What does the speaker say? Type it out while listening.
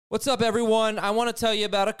What's up, everyone? I want to tell you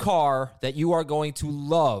about a car that you are going to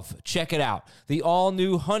love. Check it out. The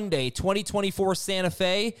all-new Hyundai 2024 Santa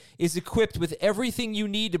Fe is equipped with everything you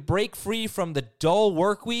need to break free from the dull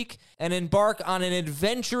work week and embark on an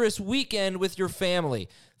adventurous weekend with your family.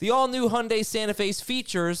 The all-new Hyundai Santa Fe's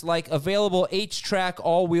features like available H-Track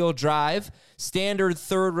all-wheel drive, standard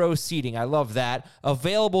third-row seating, I love that,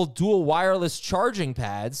 available dual wireless charging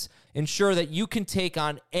pads, ensure that you can take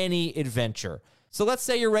on any adventure. So let's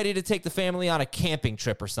say you're ready to take the family on a camping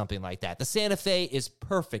trip or something like that. The Santa Fe is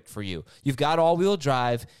perfect for you. You've got all-wheel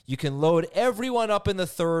drive. You can load everyone up in the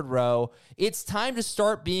third row. It's time to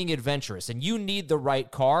start being adventurous, and you need the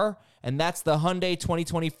right car, and that's the Hyundai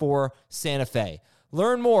 2024 Santa Fe.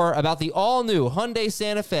 Learn more about the all-new Hyundai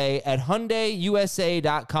Santa Fe at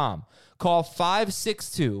HyundaiUSA.com. Call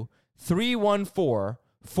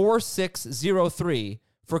 562-314-4603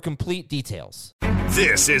 for complete details.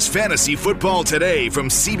 This is Fantasy Football Today from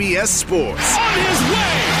CBS Sports. On his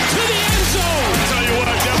way to the end zone. I'll tell you what,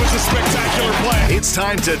 that was a spectacular play. It's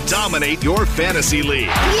time to dominate your fantasy league.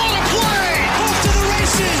 What a play! Off to the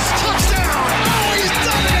races. Touchdown. Oh, he's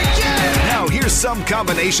done it again. Now here's some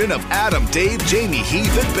combination of Adam, Dave, Jamie,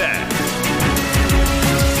 Heath, and Ben.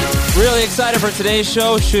 Really excited for today's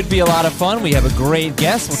show. Should be a lot of fun. We have a great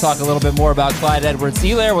guest. We'll talk a little bit more about Clyde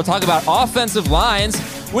Edwards-Helaire. We'll talk about offensive lines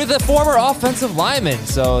with a former offensive lineman.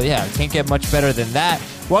 So, yeah, can't get much better than that.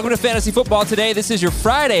 Welcome to Fantasy Football Today. This is your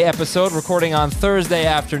Friday episode, recording on Thursday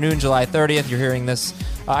afternoon, July 30th. You're hearing this.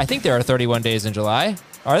 I think there are 31 days in July.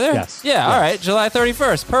 Are there? Yes. Yeah, yes. All right. July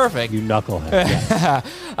 31st. Perfect. You knucklehead. Yes.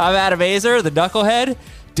 I'm Adam Azer, the knucklehead.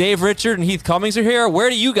 Dave Richard and Heath Cummings are here. Where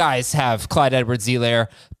do you guys have Clyde Edwards-Helaire?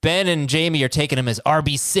 Ben and Jamie are taking him as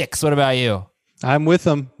RB6. What about you? I'm with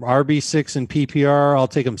him. RB6 in PPR. I'll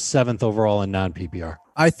take him 7th overall in non-PPR.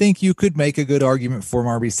 I think you could make a good argument for him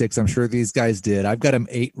RB6. I'm sure these guys did. I've got him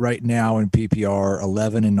 8 right now in PPR,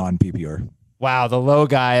 11 in non-PPR. Wow, the low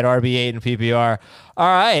guy at RB8 and PPR. All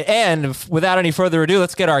right, and without any further ado,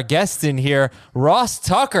 let's get our guest in here. Ross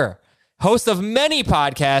Tucker, host of many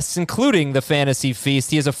podcasts, including The Fantasy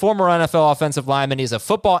Feast. He is a former NFL offensive lineman. He's a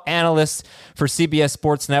football analyst for CBS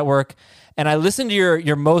Sports Network. And I listened to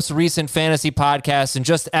your most recent fantasy podcast, and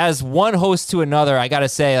just as one host to another, I got to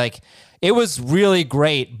say, it was really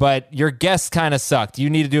great, but your guests kind of sucked. You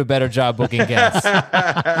need to do a better job booking guests.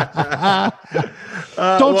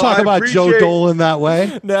 Don't talk about Joe Dolan that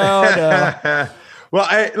way. No. Well,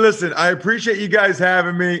 I appreciate you guys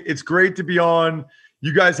having me. It's great to be on.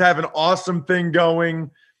 You guys have an awesome thing going.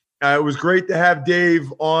 It was great to have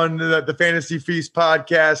Dave on the Fantasy Feast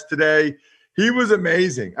podcast today. He was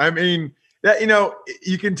amazing. I mean,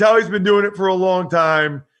 you can tell he's been doing it for a long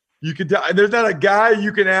time. You can tell there's not a guy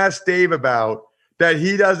you can ask Dave about that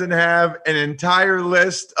he doesn't have an entire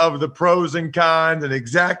list of the pros and cons and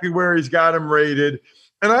exactly where he's got them rated.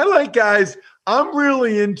 And I like guys. I'm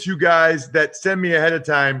really into guys that send me ahead of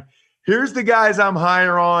time. Here's the guys I'm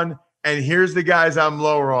higher on, and here's the guys I'm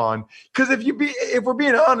lower on. Because if we're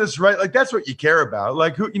being honest, right, that's what you care about.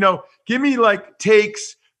 Give me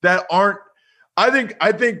takes that aren't. I think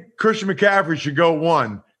Christian McCaffrey should go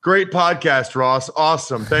 1. Great podcast, Ross.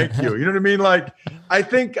 Awesome. Thank you. You know what I mean? I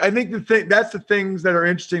think that's the things that are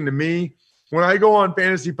interesting to me. When I go on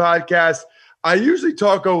fantasy podcasts, I usually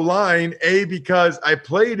talk O-line, A, because I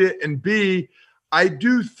played it, and B, I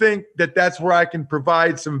do think that that's where I can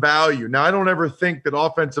provide some value. Now, I don't ever think that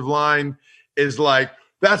offensive line is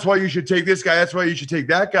that's why you should take this guy, that's why you should take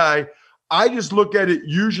that guy. I just look at it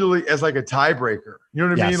usually as a tiebreaker. You know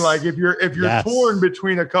what I mean? If you're torn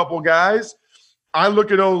between a couple guys, I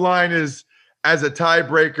look at O-line as a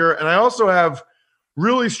tiebreaker. And I also have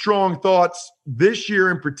really strong thoughts this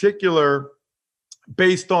year in particular,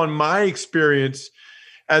 based on my experience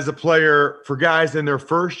as a player for guys in their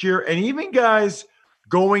first year and even guys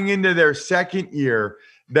going into their second year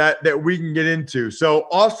that we can get into. So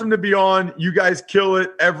awesome to be on. You guys kill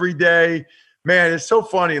it every day. Man, it's so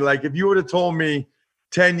funny. If you would have told me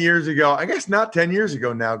 10 years ago, I guess not 10 years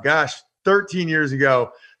ago now, 13 years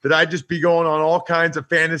ago, that I'd just be going on all kinds of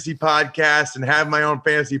fantasy podcasts and have my own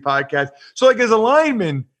fantasy podcast. So as a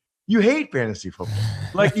lineman, you hate fantasy football.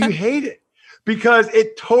 You hate it because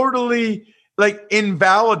it totally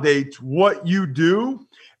invalidates what you do,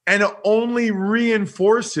 and it only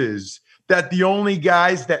reinforces that the only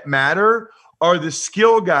guys that matter are the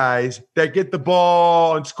skill guys that get the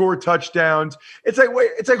ball and score touchdowns. It's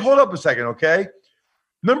hold up a second, okay?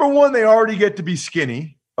 Number one, they already get to be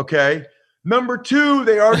skinny, okay? Number two,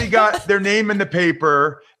 they already got their name in the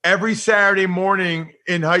paper every Saturday morning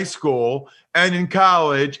in high school and in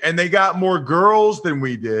college, and they got more girls than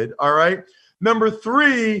we did, all right? Number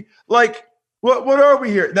three, What are we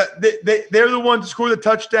here? They're the ones who score the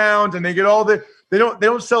touchdowns, and they get all the. They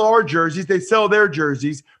don't sell our jerseys. They sell their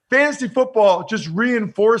jerseys. Fantasy football just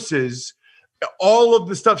reinforces all of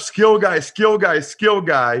the stuff. Skill guy, skill guy, skill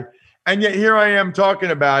guy. And yet here I am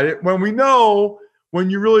talking about it when we know when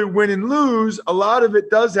you really win and lose, a lot of it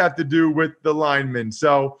does have to do with the linemen.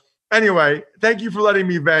 So anyway, thank you for letting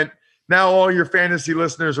me vent. Now all your fantasy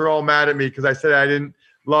listeners are all mad at me because I said I didn't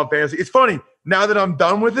love fantasy. It's funny. Now that I'm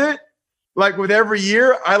done with it, like with every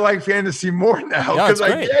year, I like fantasy more now because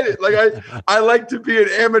I get it. Like I like to be an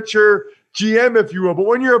amateur GM, if you will. But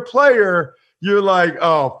when you're a player, you're like,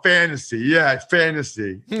 oh, fantasy. Yeah,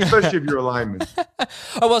 fantasy, especially if you're a lineman.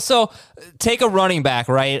 Oh, well, so take a running back,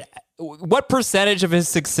 right? What percentage of his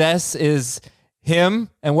success is him,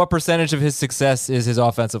 and what percentage of his success is his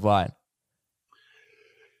offensive line?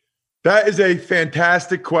 That is a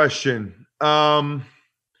fantastic question.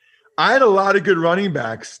 I had a lot of good running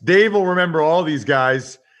backs. Dave will remember all these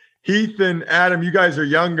guys. Heath and Adam, you guys are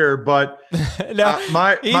younger, but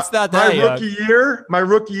my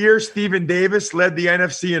rookie year, Stephen Davis led the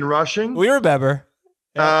NFC in rushing. We remember.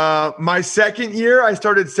 My second year, I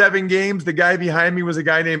started 7 games. The guy behind me was a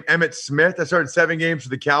guy named Emmitt Smith. I started 7 games for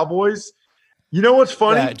the Cowboys. You know what's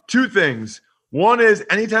funny? Yeah. 2 things. One is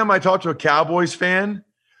anytime I talk to a Cowboys fan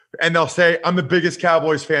and they'll say, I'm the biggest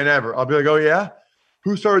Cowboys fan ever, I'll be like, oh, yeah?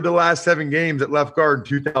 Who started the last 7 games at left guard in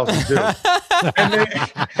 2002?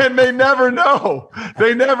 and they never know.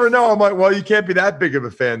 They never know. I'm like, well, you can't be that big of a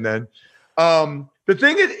fan then. The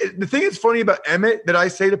thing that's funny about Emmitt that I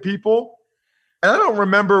say to people, and I don't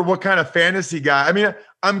remember what kind of fantasy guy. I mean,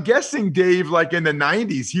 I'm guessing Dave, like in the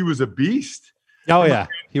 90s, he was a beast. Oh, yeah.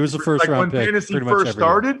 He was the first round pick. When fantasy first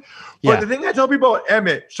started. Yeah. But the thing I tell people about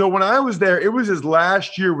Emmitt, so when I was there, it was his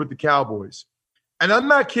last year with the Cowboys. And I'm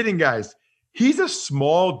not kidding, guys. He's a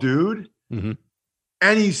small dude, and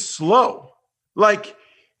he's slow. Like,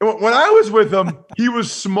 when I was with him, he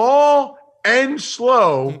was small and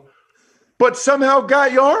slow, but somehow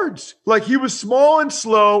got yards. Like, he was small and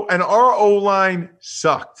slow, and our O-line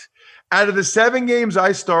sucked. Out of the 7 games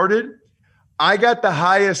I started, I got the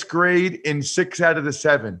highest grade in 6 out of the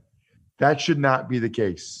 7. That should not be the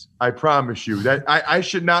case. I promise you. That I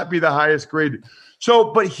should not be the highest grade.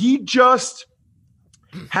 So, but he just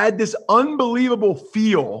had this unbelievable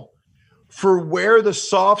feel for where the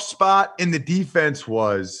soft spot in the defense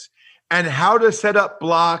was and how to set up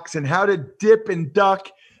blocks and how to dip and duck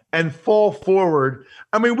and fall forward.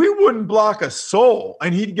 I mean, we wouldn't block a soul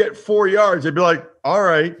and he'd get 4 yards. I'd be like, all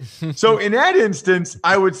right. So in that instance,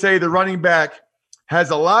 I would say the running back has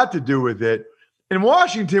a lot to do with it. In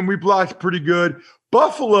Washington, we blocked pretty good.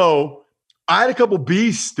 Buffalo, I had a couple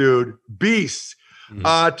beasts, dude. Beasts.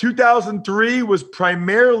 2003 was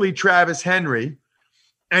primarily Travis Henry,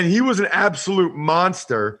 and he was an absolute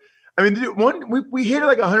monster. I mean, we hit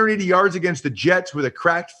like 180 yards against the Jets with a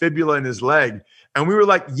cracked fibula in his leg, and we were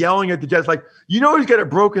like yelling at the Jets, like, you know, he's got a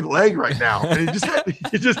broken leg right now, and he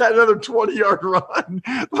just had another 20-yard run.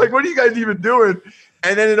 Like, what are you guys even doing?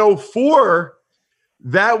 And then in 2004,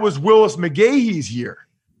 that was Willis McGahee's year.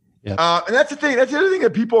 Yep. And that's the thing. That's the other thing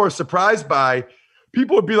that people are surprised by.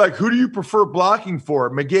 People would be like, who do you prefer blocking for?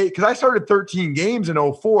 McGahee, because I started 13 games in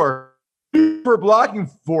 2004. Who do you prefer blocking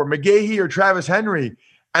for, McGahee or Travis Henry?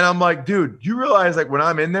 And I'm like, dude, you realize like when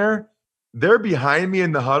I'm in there, they're behind me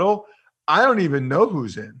in the huddle. I don't even know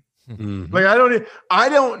who's in. Like I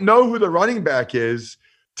don't know who the running back is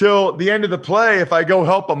till the end of the play if I go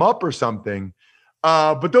help them up or something.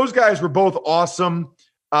 But those guys were both awesome.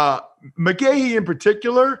 McGahee in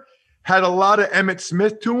particular had a lot of Emmitt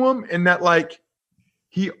Smith to him in that like,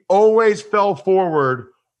 he always fell forward,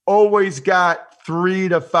 always got 3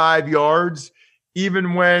 to 5 yards,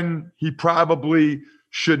 even when he probably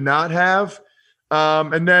should not have.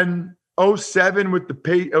 And then 2007 with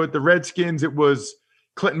the Redskins, it was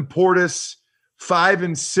Clinton Portis, 5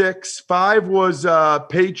 and 6. 5 was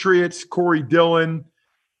Patriots, Corey Dillon.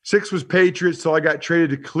 6 was Patriots, so I got traded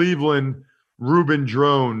to Cleveland, Reuben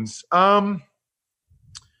Drones.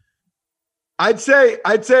 I'd say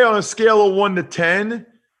on a scale of 1 to 10,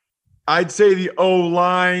 I'd say the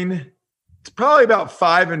O-line, it's probably about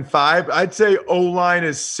 5 and 5. I'd say O-line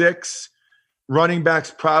is 6, running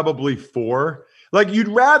backs probably 4. Like I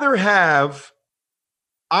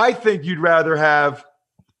think you'd rather have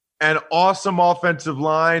an awesome offensive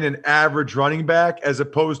line and average running back as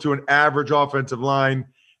opposed to an average offensive line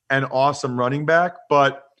and awesome running back.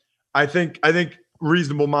 But I think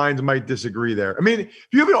reasonable minds might disagree there. I mean, if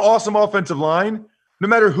you have an awesome offensive line, no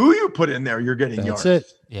matter who you put in there, you're getting yards. That's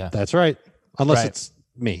it. Yeah, that's right. Unless it's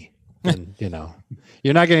me. then,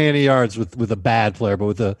 you're not getting any yards with a bad player, but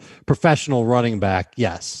with a professional running back,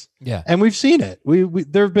 yes. Yeah. And we've seen it. We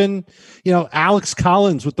there have been, Alex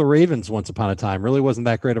Collins with the Ravens once upon a time really wasn't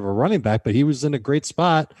that great of a running back, but he was in a great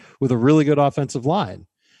spot with a really good offensive line.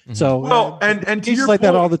 Mm-hmm. So, and to he's your like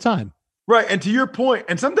point, that all the time. Right. And to your point,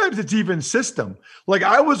 and sometimes it's even system. Like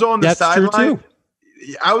I was on the sideline.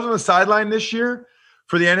 I was on the sideline this year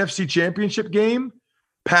for the NFC Championship game,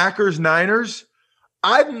 Packers, Niners.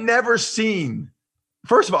 I've never seen,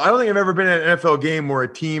 first of all, I don't think I've ever been at an NFL game where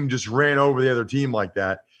a team just ran over the other team like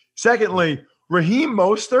that. Secondly, Raheem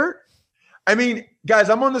Mostert. I mean, guys,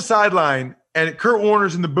 I'm on the sideline and Kurt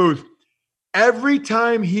Warner's in the booth. Every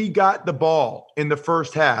time he got the ball in the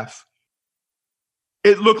first half,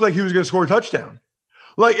 it looked like he was going to score a touchdown.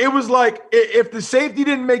 Like it was like if the safety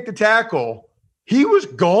didn't make the tackle, he was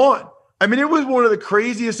gone. I mean, it was one of the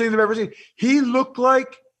craziest things I've ever seen. He looked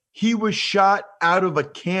like he was shot out of a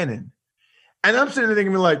cannon. And I'm sitting there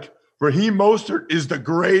thinking like, Raheem Mostert is the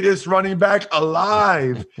greatest running back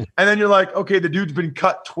alive. And then you're like, okay, the dude's been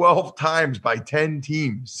cut 12 times by 10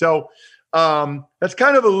 teams. So that's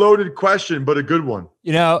kind of a loaded question, but a good one.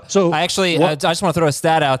 So I just want to throw a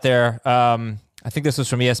stat out there. I think this was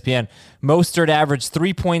from ESPN. Mostert averaged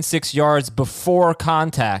 3.6 yards before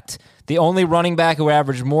contact. The only running back who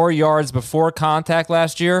averaged more yards before contact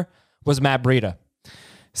last year was Matt Breida.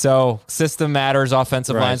 So system matters,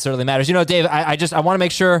 offensive line certainly matters. Dave, I want to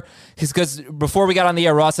make sure, because before we got on the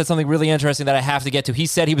air, Ross said something really interesting that I have to get to. He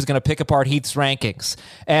said he was going to pick apart Heath's rankings,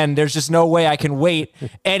 and there's just no way I can wait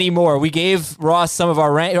anymore. We gave Ross some of our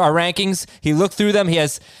rankings. He looked through them. He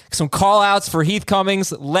has some call-outs for Heath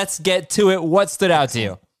Cummings. Let's get to it. What stood out to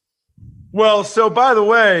you? Well, so by the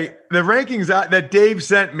way, the rankings that Dave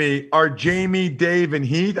sent me are Jamie, Dave, and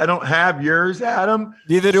Heath. I don't have yours, Adam.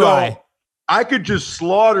 Neither do I. I could just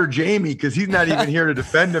slaughter Jamie because he's not even here to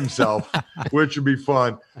defend himself, which would be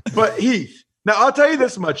fun. But Heath, now I'll tell you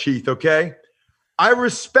this much, Heath, okay? I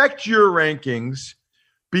respect your rankings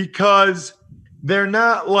because they're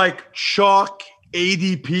not like chalk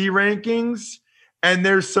ADP rankings, and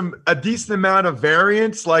there's a decent amount of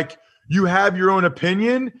variance. Like you have your own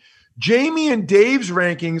opinion. Jamie and Dave's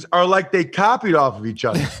rankings are like they copied off of each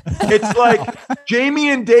other. It's like Jamie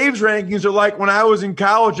and Dave's rankings are like when I was in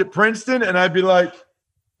college at Princeton, and I'd be like,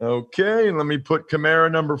 okay, let me put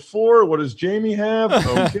Kamara number 4. What does Jamie have?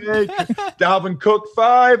 Okay. Dalvin Cook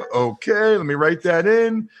 5. Okay, let me write that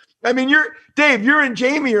in. I mean, Dave, you and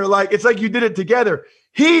Jamie are like, it's like you did it together.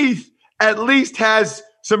 Heath at least has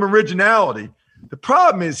some originality. The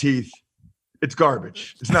problem is, Heath, it's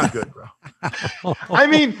garbage. It's not good, bro. I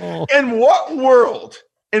mean, in what world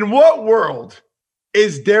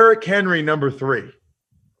is Derrick Henry number 3?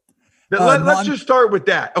 Let's just start with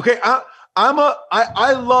that. Okay.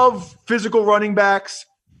 I love physical running backs.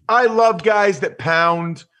 I love guys that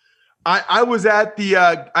pound. I was at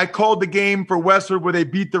I called the game for Westwood where they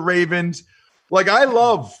beat the Ravens. Like, I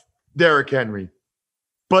love Derrick Henry,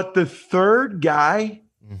 but the third guy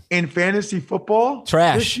in fantasy football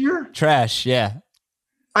this year? Trash, yeah.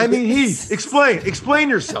 I mean, Heath, explain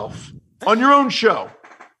yourself on your own show.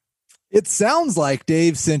 It sounds like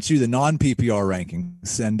Dave sent you the non-PPR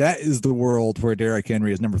rankings, and that is the world where Derrick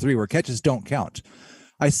Henry is number 3, where catches don't count.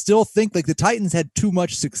 I still think like the Titans had too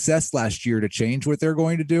much success last year to change what they're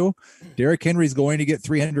going to do. Derrick Henry's going to get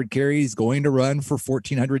 300 carries, going to run for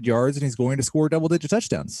 1,400 yards, and he's going to score double-digit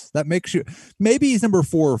touchdowns. That makes you – maybe he's number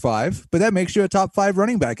 4 or 5, but that makes you a top 5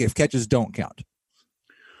 running back if catches don't count.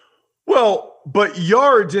 Well, but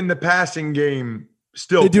yards in the passing game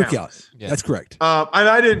still do counts. count. Yeah. That's correct. And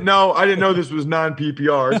I didn't know this was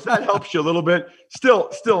non-PPR. So that helps you a little bit.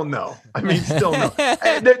 Still no. I mean, still no.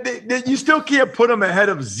 You still can't put him ahead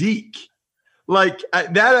of Zeke. Like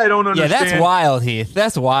that, I don't understand. Yeah, that's wild, Heath.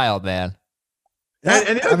 That's wild, man.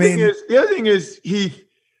 And the other thing is, Heath,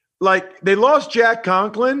 like they lost Jack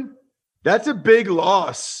Conklin. That's a big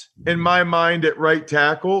loss in my mind at right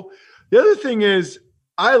tackle. The other thing is,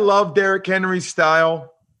 I love Derrick Henry's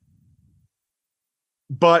style,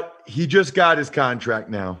 but he just got his contract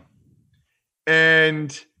now.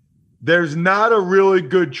 And there's not a really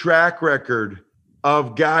good track record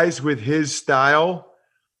of guys with his style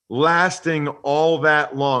lasting all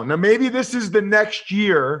that long. Now, maybe this is the next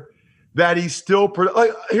year that he's still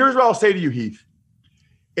here's what I'll say to you, Heath.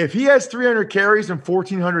 If he has 300 carries and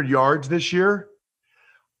 1,400 yards this year,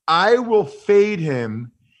 I will fade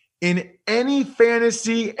him in any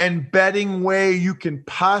fantasy and betting way you can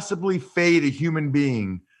possibly fade a human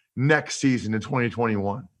being next season in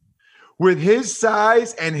 2021. With his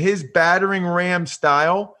size and his battering ram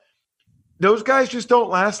style, those guys just don't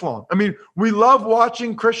last long. I mean, we love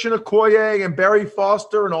watching Christian Okoye and Barry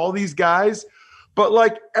Foster and all these guys, but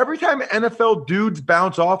like every time NFL dudes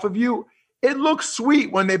bounce off of you, it looks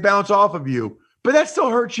sweet when they bounce off of you, but that still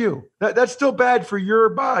hurts you. That's still bad for your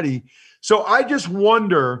body. So I just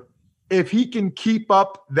wonder if he can keep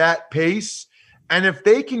up that pace, and if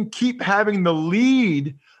they can keep having the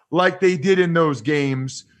lead like they did in those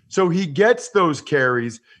games, so he gets those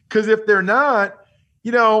carries. Because if they're not,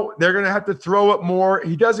 they're going to have to throw it more.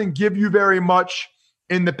 He doesn't give you very much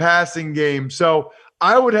in the passing game. So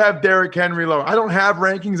I would have Derrick Henry lower. I don't have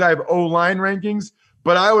rankings. I have O-line rankings,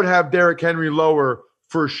 but I would have Derrick Henry lower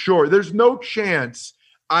for sure. There's no chance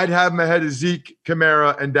I'd have him ahead of Zeke,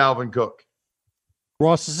 Kamara, and Dalvin Cook.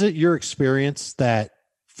 Ross, is it your experience that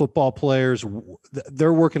football players,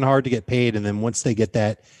 they're working hard to get paid, and then once they get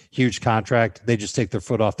that huge contract, they just take their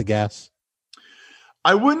foot off the gas?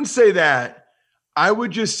 I wouldn't say that. I would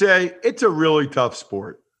just say it's a really tough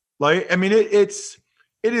sport. Like, I mean, it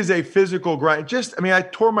is a physical grind. I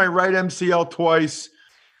tore my right MCL twice,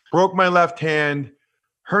 broke my left hand,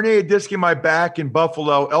 herniated disc in my back in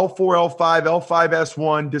Buffalo, L4, L5,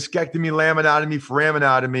 L5S1, discectomy, laminotomy,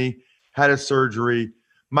 foraminotomy, had a surgery.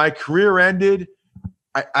 My career ended.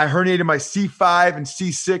 I herniated my C5 and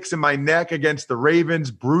C6 in my neck against the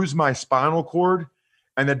Ravens, bruised my spinal cord.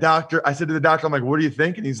 And I said to the doctor, I'm like, what do you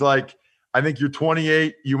think? And he's like, I think you're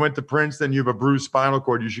 28. You went to Princeton. You have a bruised spinal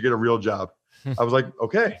cord. You should get a real job. I was like,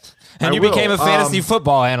 okay. And you became a fantasy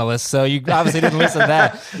football analyst, so you obviously didn't listen to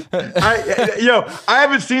that. I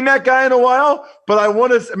haven't seen that guy in a while, but I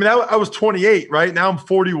want to. I mean, I was 28, right? Now I'm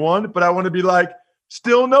 41, but I want to be like,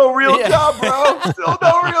 still no real job, bro. Still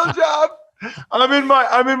no real job. I'm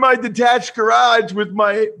in my detached garage with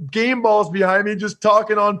my game balls behind me, just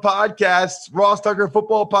talking on podcasts, Ross Tucker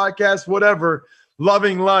football podcast, whatever,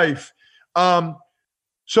 loving life.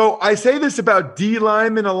 So I say this about D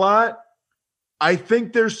linemen a lot. I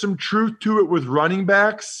think there's some truth to it with running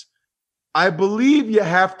backs. I believe you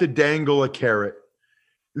have to dangle a carrot.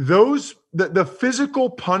 The physical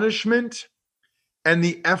punishment and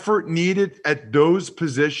the effort needed at those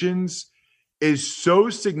positions is so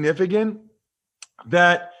significant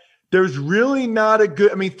that there's really not a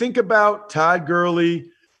good, think about Todd Gurley,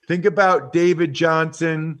 think about David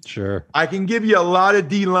Johnson. Sure. I can give you a lot of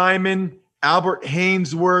D linemen, Albert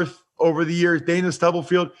Hainsworth over the years, Dana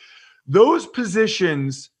Stubblefield. Those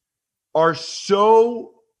positions are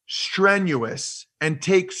so strenuous and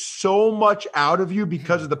take so much out of you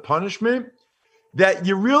because of the punishment that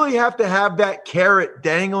you really have to have that carrot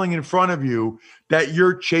dangling in front of you that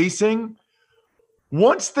you're chasing.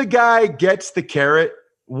 Once the guy gets the carrot,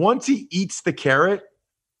 once he eats the carrot,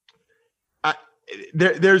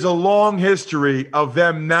 there's a long history of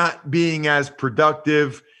them not being as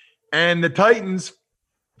productive. And the Titans,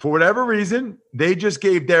 for whatever reason, they just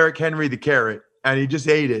gave Derrick Henry the carrot and he just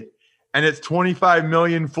ate it. And it's $25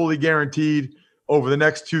 million fully guaranteed over the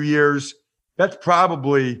next 2 years. That's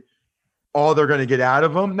probably all they're going to get out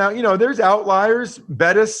of him. Now, there's outliers.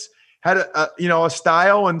 Bettis had a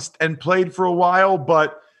style and played for a while,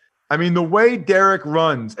 but the way Derrick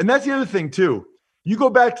runs, and that's the other thing too. You go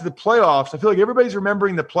back to the playoffs. I feel like everybody's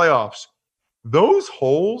remembering the playoffs. Those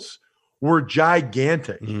holes were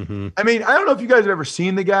gigantic. Mm-hmm. I don't know if you guys have ever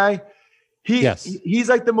seen the guy. He's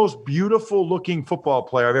like the most beautiful looking football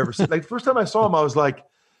player I've ever seen. Like the first time I saw him, I was like,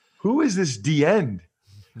 who is this D end?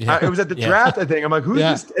 Yeah. It was at the draft, I think. I'm like, who's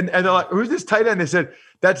this? And they're like, who's this tight end? They said,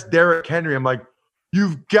 that's Derrick Henry. I'm like,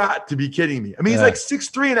 you've got to be kidding me. He's like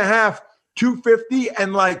 6'3.5", 250,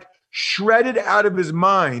 and like shredded out of his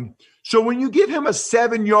mind. So when you give him a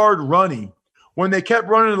 7-yard runny, when they kept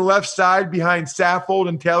running to the left side behind Saffold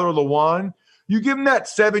and Taylor Lewan, you give him that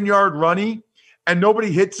 7-yard runny and nobody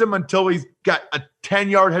hits him until he's got a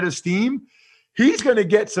 10-yard head of steam, he's going to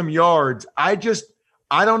get some yards. I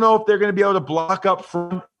don't know if they're going to be able to block up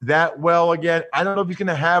front that well again. I don't know if he's going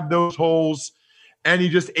to have those holes, and he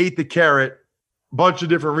just ate the carrot. Bunch of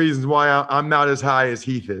different reasons why I'm not as high as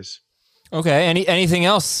Heath is. Okay. Anything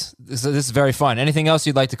else? This is very fun. Anything else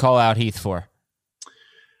you'd like to call out Heath for?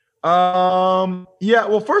 Yeah.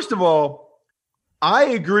 Well, first of all, I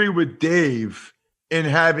agree with Dave in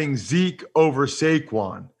having Zeke over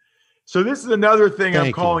Saquon. So this is another thing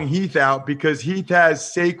I'm calling Heath out because Heath has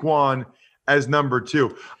Saquon as number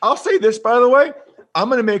 2. I'll say this, by the way, I'm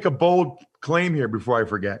going to make a bold claim here before I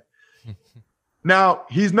forget. Now,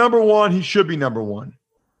 he's number 1. He should be number 1.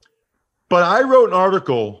 But I wrote an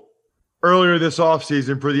article earlier this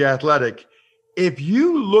offseason for The Athletic. If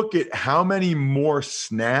you look at how many more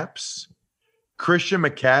snaps Christian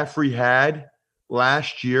McCaffrey had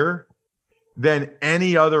last year than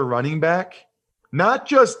any other running back, not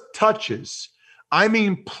just touches, I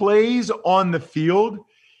mean plays on the field,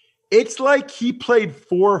 it's like he played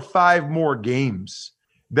 4 or 5 more games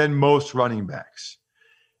than most running backs.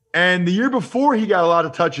 And the year before, he got a lot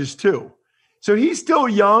of touches too. So he's still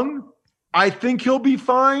young. I think he'll be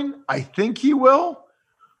fine. I think he will.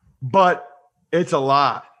 But it's a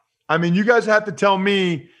lot. I mean, you guys have to tell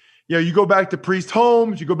me, you go back to Priest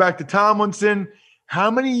Holmes, you go back to Tomlinson. How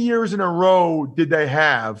many years in a row did they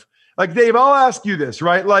have? Like, Dave, I'll ask you this,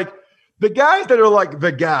 right? Like, the guys that are like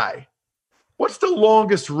the guy, what's the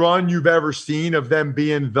longest run you've ever seen of them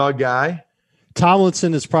being the guy?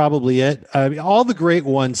 Tomlinson is probably it. I mean, all the great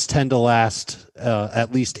ones tend to last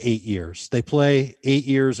at least 8 years. They play 8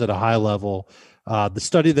 years at a high level. The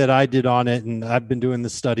study that I did on it, and I've been doing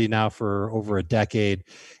this study now for over a decade,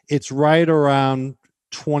 it's right around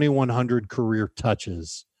 2,100 career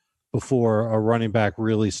touches before a running back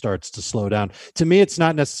really starts to slow down. To me, it's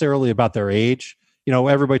not necessarily about their age.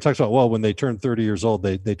 Everybody talks about, well, when they turn 30 years old,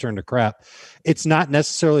 they turn to crap. It's not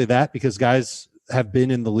necessarily that, because guys have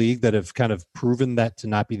been in the league that have kind of proven that to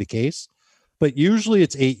not be the case. But usually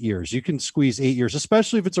it's 8 years. You can squeeze 8 years,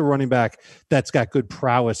 especially if it's a running back that's got good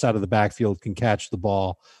prowess out of the backfield, can catch the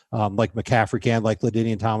ball like McCaffrey can, like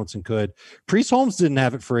LaDainian Tomlinson could. Priest Holmes didn't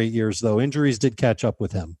have it for 8 years, though. Injuries did catch up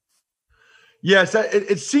with him. Yes,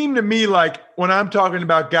 it seemed to me like when I'm talking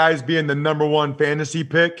about guys being the number one fantasy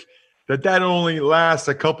pick, that only lasts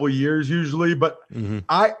a couple of years usually. But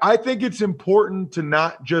I think it's important to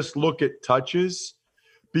not just look at touches,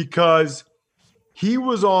 because he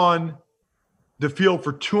was on the field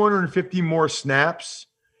for 250 more snaps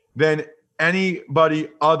than anybody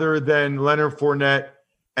other than Leonard Fournette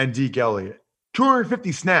and Zeke Elliott.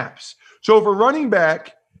 250 snaps. So if a running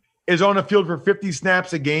back is on the field for 50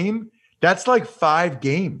 snaps a game, that's like 5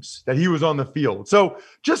 games that he was on the field. So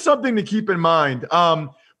just something to keep in mind.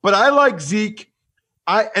 But I like Zeke.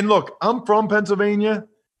 And look, I'm from Pennsylvania.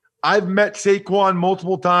 I've met Saquon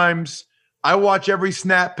multiple times. I watch every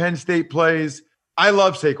snap Penn State plays. I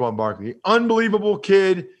love Saquon Barkley. Unbelievable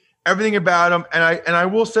kid, everything about him. And I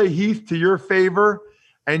will say, Heath, to your favor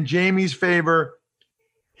and Jamie's favor,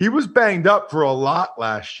 he was banged up for a lot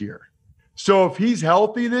last year. So if he's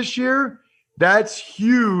healthy this year, that's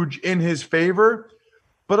huge in his favor.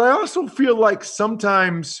 But I also feel like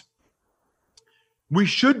sometimes we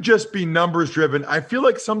should just be numbers driven. I feel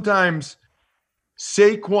like sometimes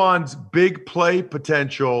Saquon's big play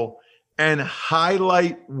potential and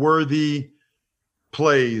highlight worthy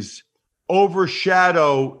plays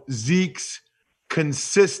overshadow Zeke's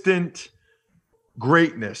consistent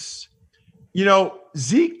greatness.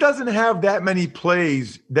 Zeke doesn't have that many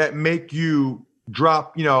plays that make you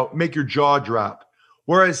drop, make your jaw drop.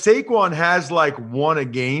 Whereas Saquon has like one a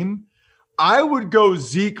game. I would go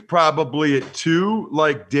Zeke probably at 2,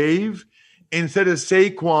 like Dave, instead of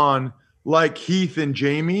Saquon, like Heath and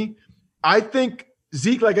Jamie. I think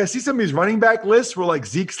Zeke, like I see some of these running back lists where like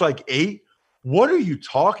Zeke's like 8. What are you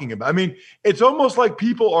talking about? I mean, it's almost like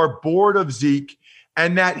people are bored of Zeke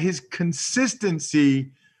and that his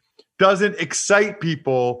consistency doesn't excite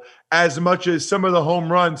people as much as some of the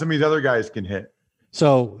home runs some of these other guys can hit.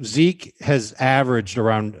 So Zeke has averaged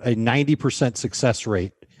around a 90% success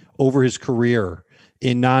rate over his career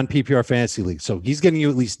in non-PPR fantasy leagues. So he's getting you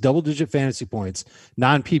at least double-digit fantasy points,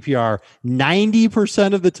 non-PPR,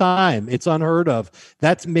 90% of the time. It's unheard of.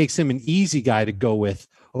 That makes him an easy guy to go with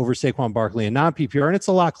over Saquon Barkley in non-PPR, and it's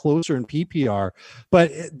a lot closer in PPR.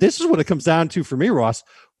 But this is what it comes down to for me, Ross.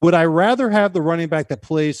 Would I rather have the running back that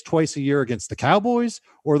plays twice a year against the Cowboys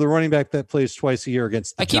or the running back that plays twice a year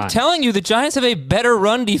against the Giants? I keep telling you, the Giants have a better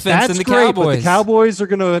run defense than the great, Cowboys. But the Cowboys are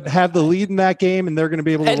going to have the lead in that game, and they're going to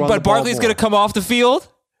be able to run the ball But Barkley's going to come off the field?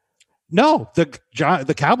 No,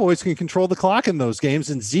 the Cowboys can control the clock in those games,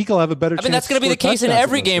 and Zeke will have a better chance. I mean, that's going to be the case in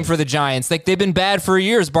every game for the Giants. Like, they've been bad for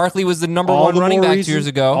years. Barkley was the number one running back 2 years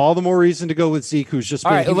ago. All the more reason to go with Zeke, who's just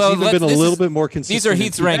been, been a little bit more consistent. These are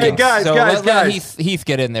Heath's rankings. Hey, let Heath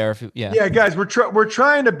get in there. Yeah, guys, we're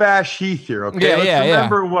trying to bash Heath here. Okay,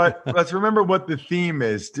 let's remember what the theme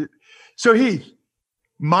is. So Heath,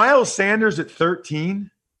 Miles Sanders at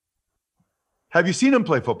 13. Have you seen him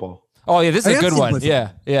play football? Oh, yeah, this is a good one. Yeah.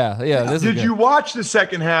 Did you watch the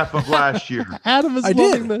second half of last year? Adam is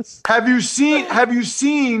loving this. Have you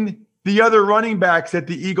seen the other running backs that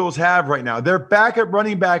the Eagles have right now? Their backup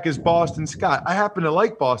running back is Boston Scott. I happen to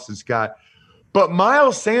like Boston Scott. But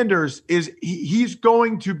Miles Sanders he's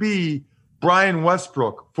going to be Brian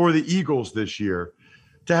Westbrook for the Eagles this year.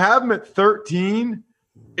 To have him at 13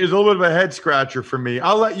 is a little bit of a head scratcher for me.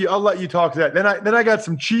 I'll let you talk to that. Then I got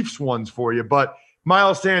some Chiefs ones for you, but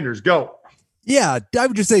Miles Sanders, go. Yeah, I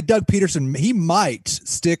would just say Doug Peterson, he might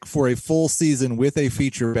stick for a full season with a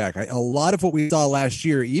feature back. A lot of what we saw last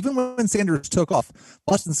year, even when Sanders took off,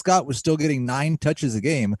 Boston Scott was still getting 9 touches a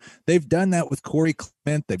game. They've done that with Corey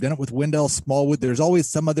Clement. They've done it with Wendell Smallwood. There's always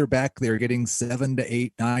some other back there getting 7 to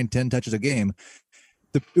 8, 9, 10 touches a game.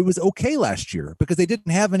 It was okay last year because they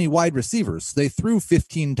didn't have any wide receivers. They threw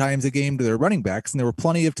 15 times a game to their running backs, and there were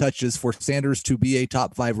plenty of touches for Sanders to be a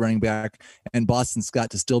top 5 running back and Boston Scott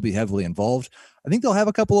to still be heavily involved. I think they'll have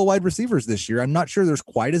a couple of wide receivers this year. I'm not sure there's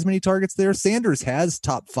quite as many targets there. Sanders has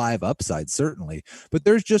top 5 upside, certainly, but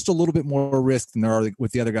there's just a little bit more risk than there are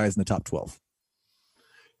with the other guys in the top 12.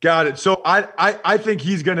 Got it. So I think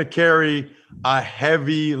he's going to carry a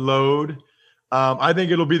heavy load. I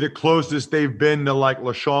think it'll be the closest they've been to like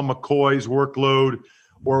LaShawn McCoy's workload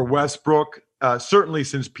or Westbrook, certainly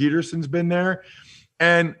since Peterson's been there.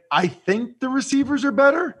 And I think the receivers are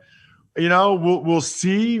better. You know, we'll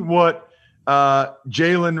see what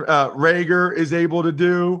Jalen Reagor is able to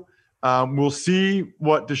do. We'll see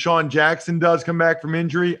what Deshaun Jackson does come back from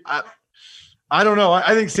injury. I don't know.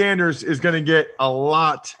 I think Sanders is going to get a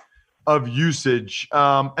lot of usage.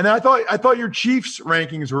 And I thought your Chiefs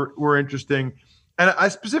rankings were interesting. And I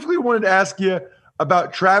specifically wanted to ask you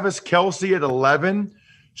about Travis Kelce at 11.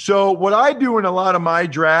 So what I do in a lot of my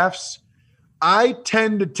drafts, I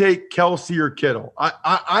tend to take Kelce or Kittle.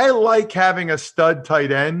 I like having a stud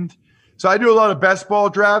tight end. So I do a lot of best ball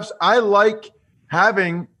drafts. I like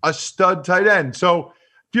having a stud tight end. So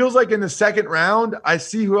feels like in the second round, I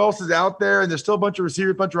see who else is out there, and there's still a bunch of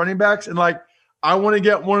receivers, a bunch of running backs, and like I want to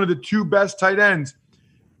get one of the 2 best tight ends.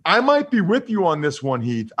 I might be with you on this one,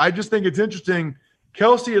 Heath. I just think it's interesting.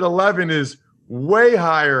 Kelce at 11 is way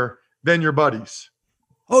higher than your buddies.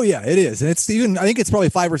 Oh yeah, it is. And I think it's probably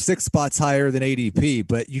 5 or 6 spots higher than ADP,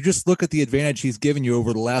 but you just look at the advantage he's given you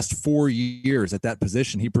over the last 4 years at that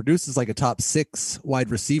position. He produces like a top 6 wide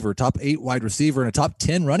receiver, top 8 wide receiver, and a top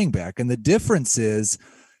 10 running back. And the difference is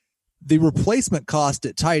the replacement cost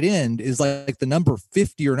at tight end is like the number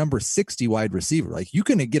 50 or number 60 wide receiver. Like you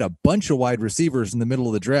can get a bunch of wide receivers in the middle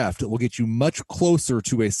of the draft that will get you much closer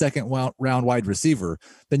to a second round wide receiver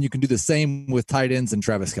than you can do the same with tight ends and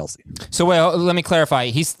Travis Kelce. So wait, let me clarify.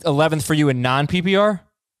 He's 11th for you in non-PPR?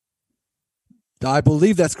 I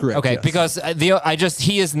believe that's correct. Okay, yes. because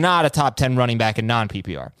he is not a top 10 running back in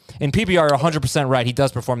non-PPR. In PPR, you're 100% right. He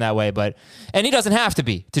does perform that way, and he doesn't have to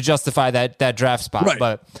be to justify that draft spot.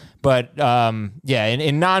 Right. But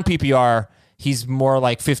in non-PPR, he's more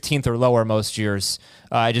like 15th or lower most years.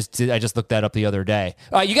 I just looked that up the other day.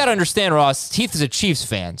 You got to understand, Ross, Heath is a Chiefs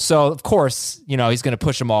fan, so of course, he's going to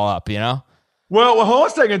push them all up, Well, hold on a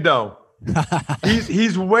second, though.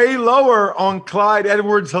 he's way lower on Clyde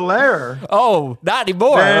Edwards-Helaire. Oh, not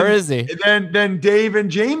anymore, or is he? Than Dave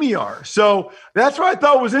and Jamie are. So that's what I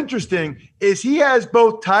thought was interesting is he has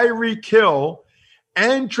both Tyreek Hill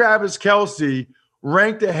and Travis Kelce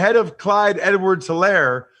ranked ahead of Clyde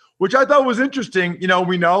Edwards-Helaire, which I thought was interesting.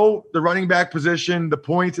 We know the running back position, the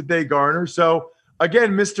points that they garner. So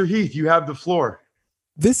again, Mr. Heath, you have the floor.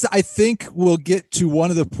 This, I think, will get to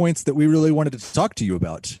one of the points that we really wanted to talk to you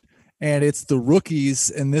about. And it's the rookies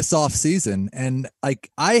in this offseason. And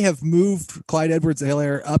I have moved Clyde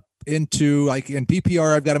Edwards-Helaire up into in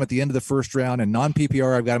PPR, I've got him at the end of the first round, and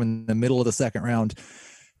non-PPR, I've got him in the middle of the second round.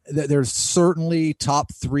 There's certainly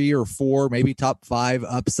top 3 or 4, maybe top 5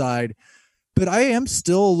 upside, but I am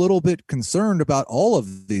still a little bit concerned about all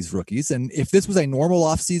of these rookies. And if this was a normal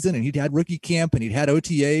offseason and he'd had rookie camp and he'd had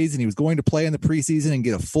OTAs and he was going to play in the preseason and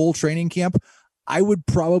get a full training camp, I would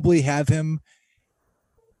probably have him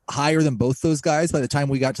higher than both those guys by the time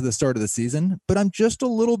we got to the start of the season. But I'm just a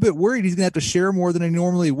little bit worried he's going to have to share more than he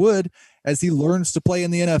normally would as he learns to play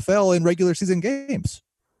in the NFL in regular season games.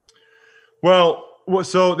 Well,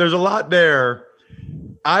 so there's a lot there.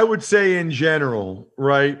 I would say in general,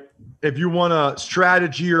 right, if you want a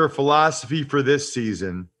strategy or a philosophy for this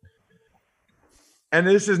season, and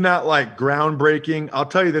this is not like groundbreaking, I'll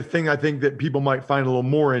tell you the thing I think that people might find a little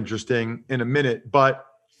more interesting in a minute, but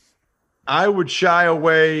I would shy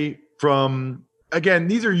away from, again,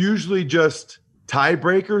 these are usually just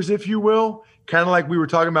tiebreakers, if you will, kind of like we were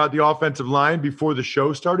talking about the offensive line before the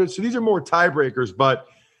show started. So these are more tiebreakers, but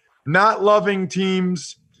not loving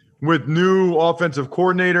teams with new offensive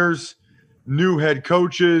coordinators, new head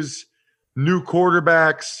coaches, new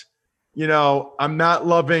quarterbacks. I'm not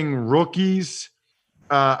loving rookies.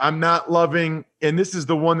 I'm not loving, and this is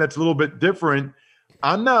the one that's a little bit different,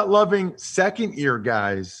 I'm not loving second-year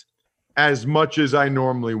guys as much as I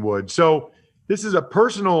normally would. So this is a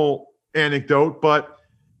personal anecdote, but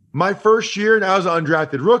my first year, and I was an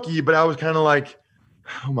undrafted rookie, but I was kind of like,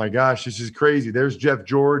 oh my gosh, this is crazy. There's Jeff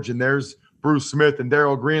George and there's Bruce Smith and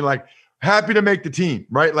Darrell Green, like happy to make the team,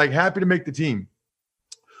 right? Like happy to make the team.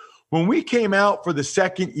 When we came out for the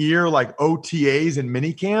second year, like OTAs and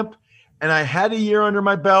minicamp, and I had a year under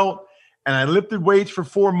my belt and I lifted weights for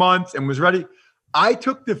 4 months and was ready, I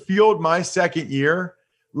took the field my second year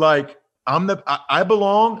like I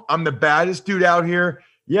belong. I'm the baddest dude out here.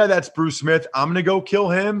 Yeah, that's Bruce Smith. I'm going to go kill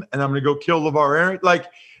him, and I'm going to go kill LeVar Arrington. Like,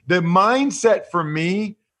 the mindset for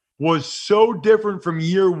me was so different from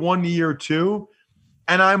year 1 to year 2.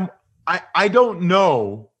 And I don't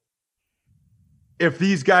know if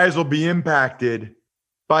these guys will be impacted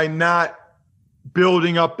by not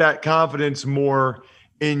building up that confidence more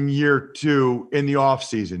in year 2 in the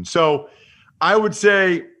offseason. So I would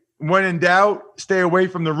say, when in doubt, stay away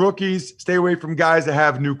from the rookies, stay away from guys that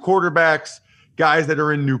have new quarterbacks, guys that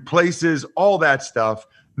are in new places, all that stuff,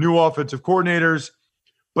 new offensive coordinators.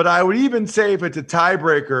 But I would even say if it's a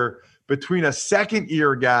tiebreaker between a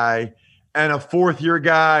second-year guy and a fourth-year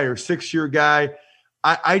guy or sixth-year guy,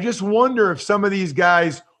 I just wonder if some of these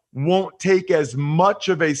guys won't take as much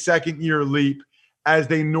of a second-year leap as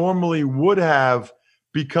they normally would have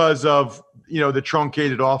because of, the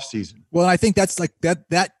truncated offseason. Well, I think that's like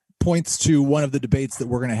that points to one of the debates that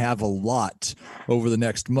we're going to have a lot over the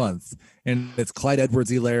next month. And it's Clyde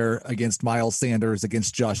Edwards-Helaire against Miles Sanders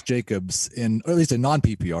against Josh Jacobs, or at least in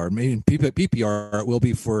non-PPR. Maybe in PPR it will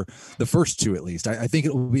be for the first two at least. I think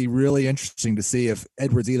it will be really interesting to see if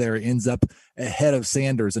Edwards-Helaire ends up ahead of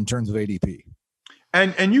Sanders in terms of ADP.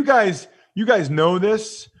 And you guys know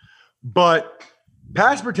this, but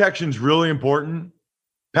pass protection is really important.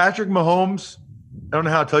 Patrick Mahomes, I don't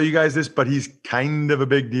know how to tell you guys this, but he's kind of a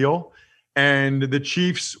big deal. And the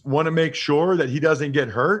Chiefs want to make sure that he doesn't get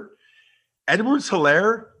hurt.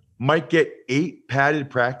 Edwards-Helaire might get 8 padded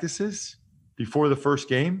practices before the first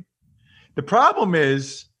game. The problem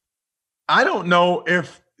is, I don't know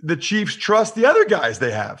if the Chiefs trust the other guys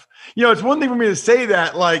they have. It's one thing for me to say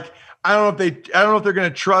that, like, I don't know if they're going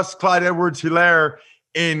to trust Clyde Edwards-Helaire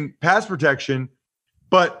in pass protection,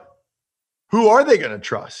 but who are they going to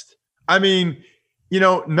trust? I mean,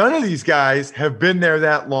 none of these guys have been there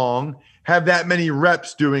that long, have that many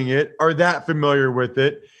reps doing it, are that familiar with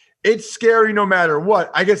it. It's scary no matter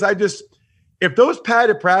what. I guess if those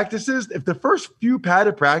padded practices, if the first few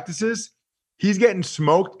padded practices, he's getting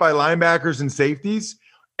smoked by linebackers and safeties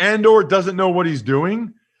or doesn't know what he's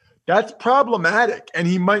doing, that's problematic. And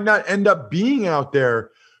he might not end up being out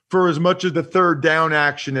there for as much of the third down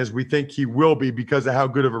action as we think he will be because of how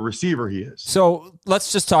good of a receiver he is. So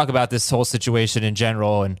let's just talk about this whole situation in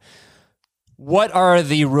general. And what are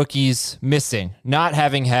the rookies missing? Not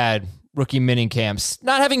having had rookie mini camps,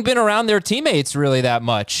 not having been around their teammates really that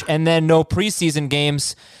much, and then no preseason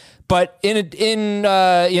games. But in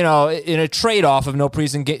a trade-off of no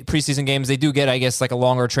preseason games, they do get, I guess, like a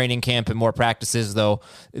longer training camp and more practices, though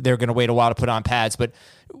they're going to wait a while to put on pads. But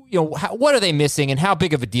what are they missing, and how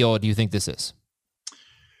big of a deal do you think this is?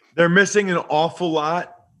 They're missing an awful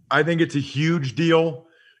lot. I think it's a huge deal.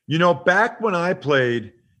 Back when I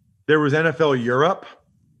played, there was NFL Europe,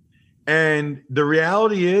 and the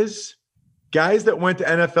reality is, guys that went to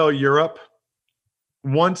NFL Europe,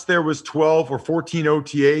 once there was 12 or 14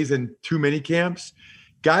 OTAs and 2 mini camps,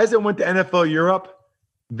 guys that went to NFL Europe,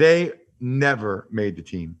 they never made the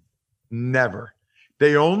team. Never.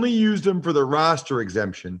 They only used them for the roster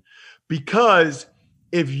exemption, because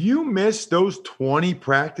if you miss those 20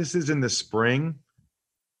 practices in the spring,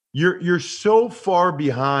 you're so far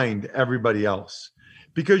behind everybody else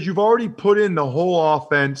because you've already put in the whole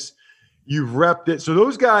offense. You've repped it. So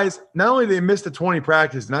those guys, not only they missed the 20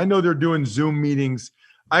 practice, and I know they're doing Zoom meetings.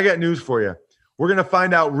 I got news for you. We're going to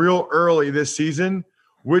find out real early this season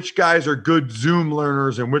which guys are good Zoom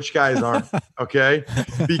learners and which guys aren't, okay?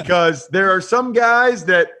 Because there are some guys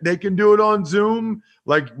that they can do it on Zoom,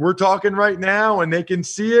 like we're talking right now, and they can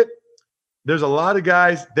see it. There's a lot of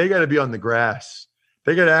guys, they got to be on the grass.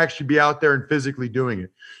 They got to actually be out there and physically doing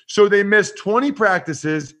it. So they missed 20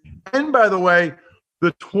 practices. And by the way,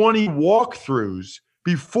 the 20 walkthroughs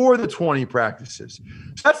before the 20 practices.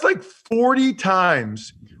 So that's like 40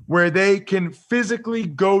 times where they can physically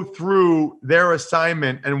go through their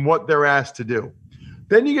assignment and what they're asked to do.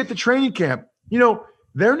 Then you get to training camp.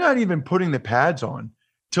 They're not even putting the pads on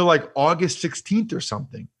till like August 16th or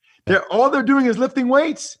something. All they're doing is lifting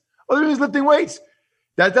weights.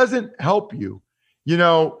 That doesn't help you.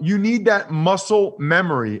 You need that muscle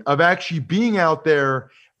memory of actually being out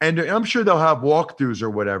there, and I'm sure they'll have walkthroughs or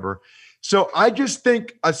whatever. So I just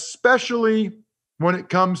think, especially when it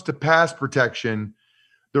comes to pass protection,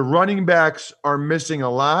 the running backs are missing a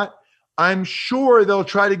lot. I'm sure they'll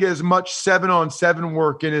try to get as much 7-on-7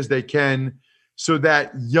 work in as they can so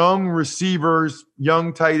that young receivers,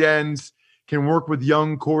 young tight ends can work with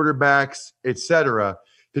young quarterbacks, etc.,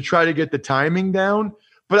 to try to get the timing down.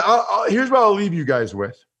 But here's what I'll leave you guys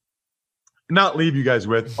with. Not leave you guys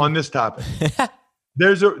with on this topic.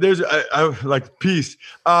 There's a like peace.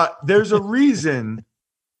 There's a reason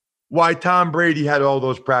why Tom Brady had all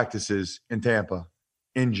those practices in Tampa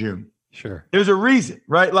in June. Sure. There's a reason,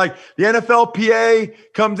 right? Like the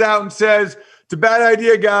NFLPA comes out and says, it's a bad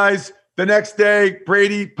idea, guys. The next day,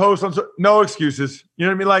 Brady posts on no excuses. You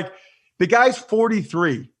know what I mean? Like the guy's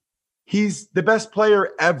 43. He's the best player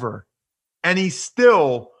ever. And he's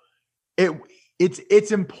still,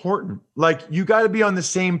 it's important. Like you got to be on the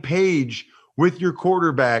same page with your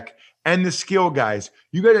quarterback and the skill guys.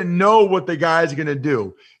 You got to know what the guys are going to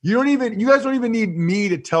do. You guys don't even need me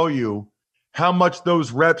to tell you how much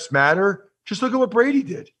those reps matter. Just look at what Brady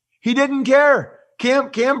did. He didn't care.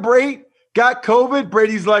 Cam Brate got COVID.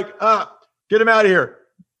 Brady's like, get him out of here.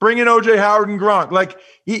 Bring in OJ Howard and Gronk. Like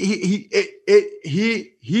he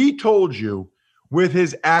told you with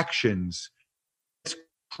his actions, it's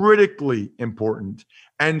critically important.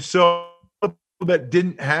 And so that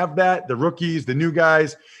didn't have that, the rookies, the new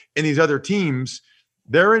guys, and these other teams,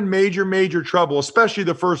 they're in major, major trouble, especially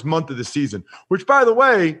the first month of the season, which, by the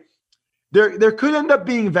way, there could end up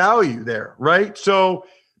being value there, right? So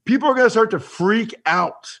people are going to start to freak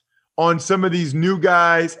out on some of these new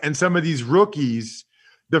guys and some of these rookies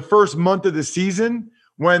the first month of the season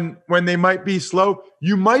when they might be slow.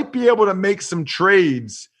 You might be able to make some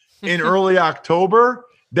trades in early October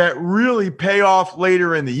that really pay off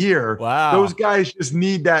later in the year. Wow. Those guys just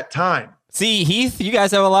need that time. See, Heath, you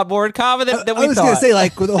guys have a lot more in common than we thought. I was going to say,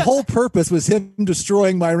 like, the whole purpose was him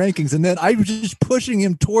destroying my rankings, and then I was just pushing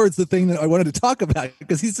him towards the thing that I wanted to talk about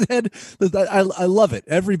because he said, I love it,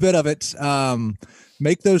 every bit of it.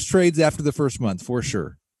 Make those trades after the first month, for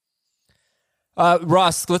sure.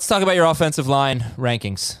 Ross, let's talk about your offensive line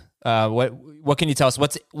rankings. What can you tell us?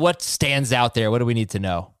 What stands out there? What do we need to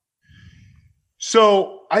know?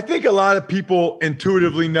 So I think a lot of people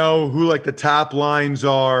intuitively know who like the top lines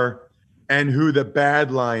are and who the bad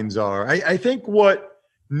lines are. I think what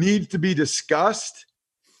needs to be discussed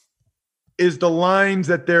is the lines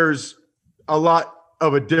that there's a lot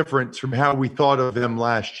of a difference from how we thought of them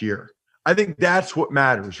last year. I think that's what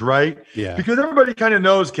matters, right? Yeah. Because everybody kind of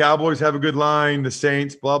knows Cowboys have a good line, the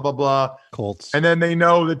Saints, blah, blah, blah. Colts. And then they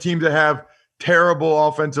know the teams that have terrible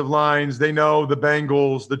offensive lines. They know the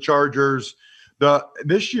Bengals, the Chargers,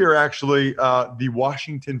 this year, actually, the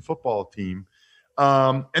Washington football team.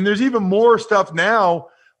 And there's even more stuff now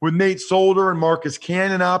with Nate Solder and Marcus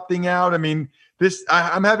Cannon opting out. I mean,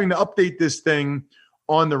 I'm having to update this thing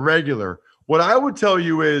on the regular. What I would tell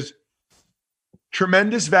you is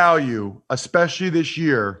tremendous value, especially this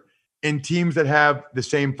year, in teams that have the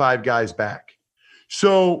same five guys back.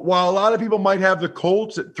 So while a lot of people might have the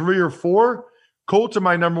Colts at 3 or 4, Colts are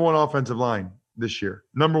my number one offensive line this year.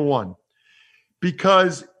 Number one.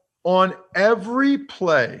 Because on every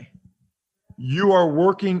play, you are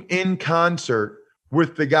working in concert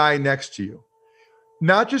with the guy next to you.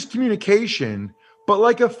 Not just communication, but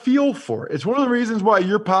like a feel for it. It's one of the reasons why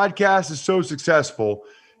your podcast is so successful.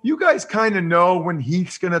 You guys kind of know when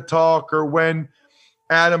Heath's going to talk or when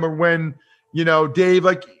Adam or when, Dave,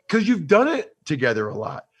 like, because you've done it together a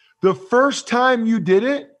lot. The first time you did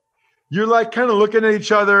it, you're like kind of looking at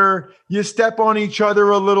each other. You step on each other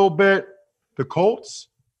a little bit. The Colts,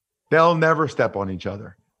 they'll never step on each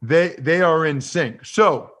other. They are in sync.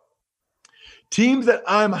 So teams that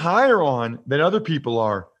I'm higher on than other people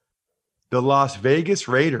are, the Las Vegas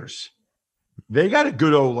Raiders. They got a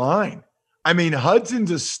good O-line. I mean,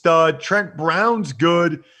 Hudson's a stud. Trent Brown's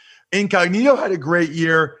good. Incognito had a great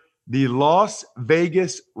year. The Las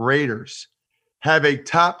Vegas Raiders have a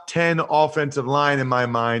top 10 offensive line in my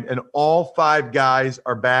mind, and all 5 guys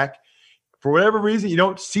are back. For whatever reason, you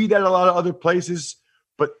don't see that a lot of other places,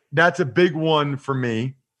 but that's a big one for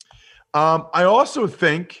me. I also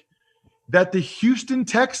think that the Houston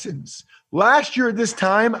Texans, last year at this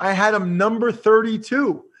time, I had them number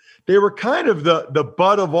 32. They were kind of the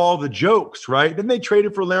butt of all the jokes, right? Then they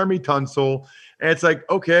traded for Laramie Tunsil, and it's like,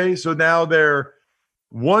 okay, so now they're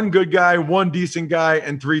 1 good guy, 1 decent guy,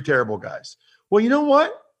 and 3 terrible guys. Well, you know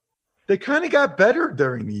what? They kind of got better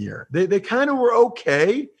during the year. They kind of were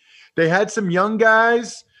okay. They had some young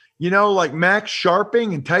guys, like Max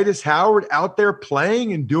Sharping and Titus Howard out there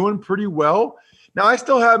playing and doing pretty well. Now, I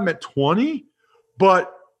still have them at 20,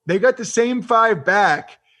 but they got the same 5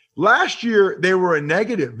 back. Last year, they were a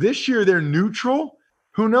negative. This year, they're neutral.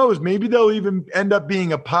 Who knows? Maybe they'll even end up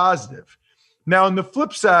being a positive. Now, on the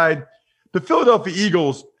flip side, the Philadelphia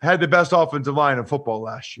Eagles had the best offensive line in football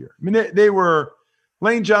last year. I mean, they were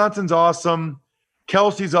Lane Johnson's awesome.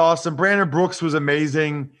 Kelsey's awesome. Brandon Brooks was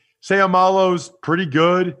amazing. Sayamalo's pretty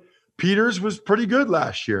good. Peters was pretty good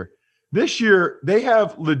last year. This year, they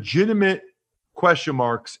have legitimate question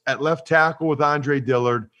marks at left tackle with Andre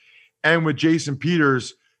Dillard and with Jason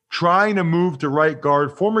Peters trying to move to right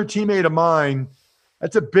guard. Former teammate of mine,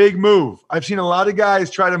 that's a big move. I've seen a lot of guys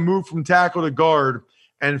try to move from tackle to guard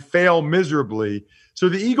and fail miserably. So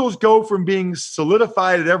the Eagles go from being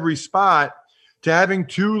solidified at every spot to having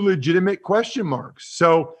two legitimate question marks.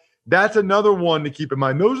 So that's another one to keep in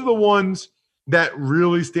mind. Those are the ones that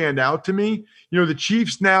really stand out to me. You know, the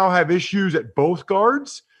Chiefs now have issues at both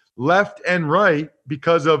guards, left and right,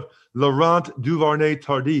 because of Laurent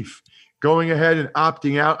Duvernay-Tardif going ahead and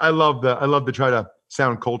opting out. I love to try to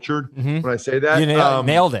sound cultured when I say that. You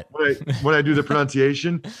nailed it. when I do the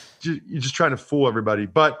pronunciation, you're just trying to fool everybody.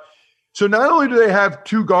 But so not only do they have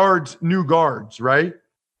two guards, new guards, right?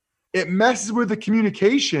 It messes with the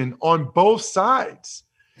communication on both sides.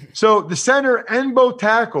 So the center and both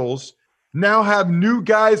tackles now have new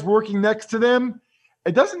guys working next to them.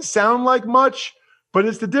 It doesn't sound like much, but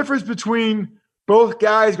it's the difference between both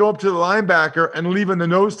guys going up to the linebacker and leaving the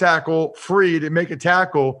nose tackle free to make a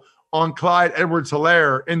tackle on Clyde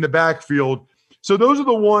Edwards-Helaire in the backfield. So those are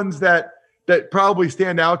the ones that probably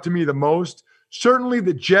stand out to me the most. Certainly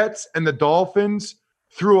the Jets and the Dolphins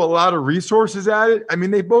threw a lot of resources at it. I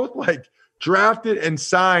mean, they both drafted and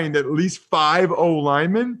signed at least 5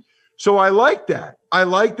 O-linemen. So I like that. I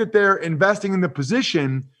like that they're investing in the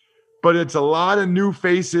position, but it's a lot of new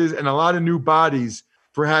faces and a lot of new bodies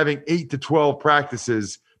for having 8 to 12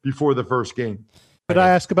 practices before the first game. Could I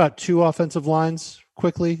ask about two offensive lines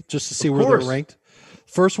quickly, just to see where they're ranked?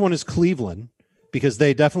 First one is Cleveland, because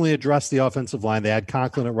they definitely addressed the offensive line. They had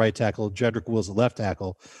Conklin at right tackle, Jedrick Wills at left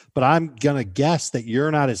tackle. But I'm going to guess that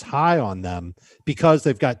you're not as high on them because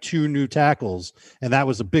they've got 2 new tackles, and that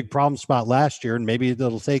was a big problem spot last year, and maybe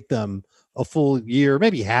it'll take them a full year,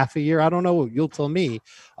 maybe half a year. I don't know. You'll tell me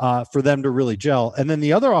for them to really gel. And then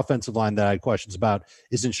the other offensive line that I had questions about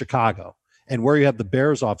is in Chicago, and where you have the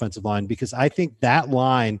Bears offensive line, because I think that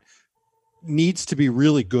line needs to be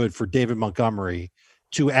really good for David Montgomery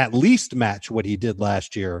to at least match what he did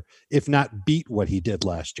last year, if not beat what he did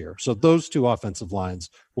last year. So those two offensive lines.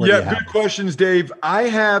 Good questions, Dave. I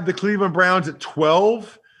have the Cleveland Browns at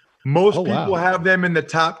 12. Most people have them in the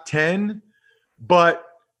top 10, but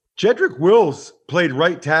Jedrick Wills played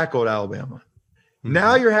right tackle at Alabama. Mm-hmm.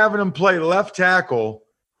 Now you're having him play left tackle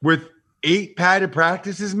with 8 padded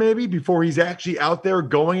practices maybe before he's actually out there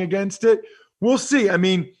going against it. We'll see. I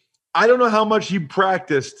mean, I don't know how much he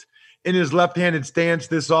practiced in his left-handed stance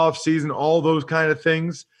this offseason, all those kind of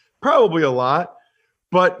things. Probably a lot.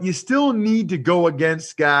 But you still need to go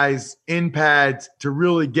against guys in pads to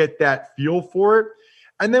really get that feel for it.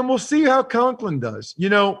 And then we'll see how Conklin does. You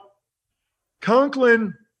know,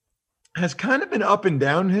 Conklin has kind of been up and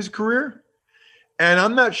down in his career, and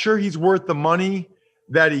I'm not sure he's worth the money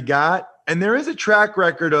that he got. And there is a track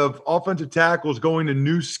record of offensive tackles going to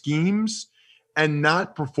new schemes and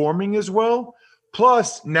not performing as well.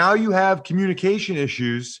 Plus, now you have communication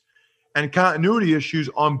issues and continuity issues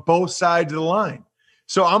on both sides of the line.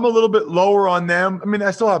 So I'm a little bit lower on them. I mean,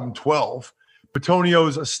 I still have them 12.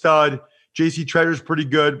 Petonio's a stud. J.C. Tretter's pretty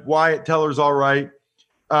good. Wyatt Teller's all right.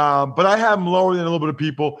 But I have them lower than a little bit of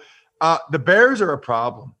people. The Bears are a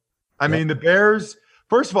problem. I mean, the Bears,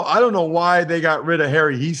 first of all, I don't know why they got rid of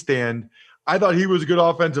Harry Hiestand. I thought he was a good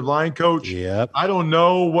offensive line coach. Yep. I don't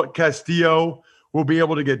know what Castillo will be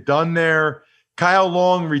able to get done there. Kyle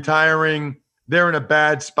Long retiring. They're in a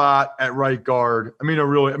bad spot at right guard. I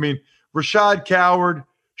mean, Rashad Coward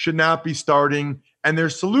should not be starting. And their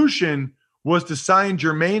solution was to sign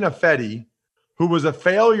Jermaine Ifedi, who was a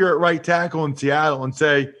failure at right tackle in Seattle, and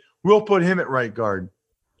say, we'll put him at right guard.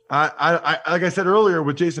 I like I said earlier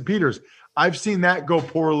with Jason Peters, I've seen that go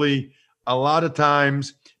poorly a lot of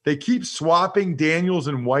times. They keep swapping Daniels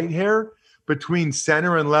and Whitehair between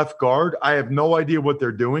center and left guard. I have no idea what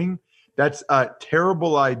they're doing. That's a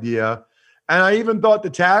terrible idea. And I even thought the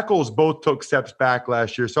tackles both took steps back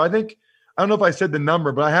last year. So I don't know if I said the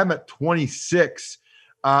number, but I have them at 26.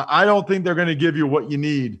 I don't think they're going to give you what you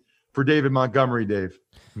need for David Montgomery, Dave.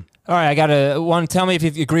 All right, I got tell me if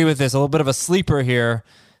you agree with this. A little bit of a sleeper here.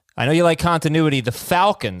 I know you like continuity. The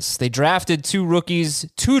Falcons, they drafted 2 rookies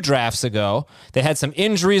 2 drafts ago. They had some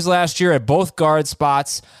injuries last year at both guard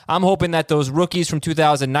spots. I'm hoping that those rookies from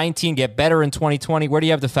 2019 get better in 2020. Where do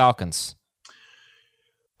you have the Falcons?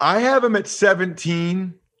 I have them at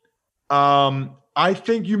 17. I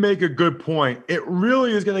think you make a good point. It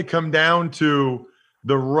really is going to come down to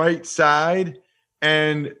the right side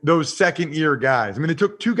and those second-year guys. I mean, they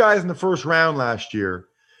took 2 guys in the first round last year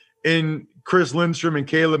in Chris Lindstrom and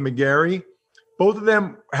Caleb McGarry. Both of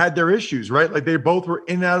them had their issues, right? Like they both were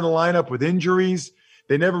in and out of the lineup with injuries.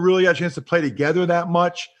 They never really got a chance to play together that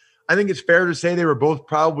much. I think it's fair to say they were both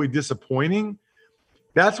probably disappointing.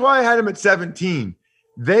 That's why I had them at 17.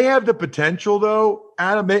 They have the potential, though,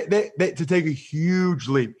 Adam, they to take a huge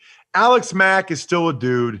leap. Alex Mack is still a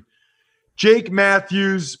dude. Jake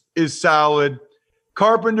Matthews is solid.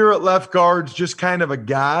 Carpenter at left guard's just kind of a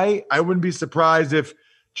guy. I wouldn't be surprised if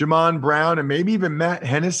Jamon Brown and maybe even Matt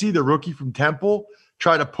Hennessy, the rookie from Temple,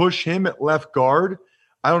 try to push him at left guard.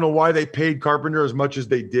 I don't know why they paid Carpenter as much as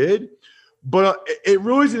they did, but it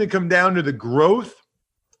really is going to come down to the growth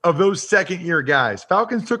of those second-year guys.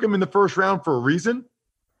 Falcons took him in the first round for a reason.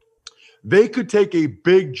 They could take a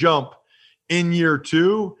big jump in year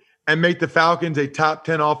 2 and make the Falcons a top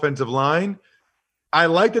 10 offensive line. I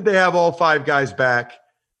like that they have all 5 guys back.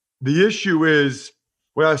 The issue is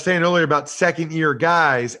what I was saying earlier about second-year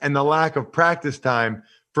guys and the lack of practice time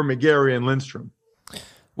for McGarry and Lindstrom.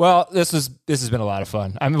 Well, this has been a lot of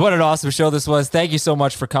fun. I mean, what an awesome show this was. Thank you so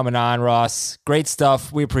much for coming on, Ross. Great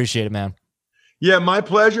stuff. We appreciate it, man. Yeah, my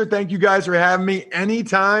pleasure. Thank you guys for having me.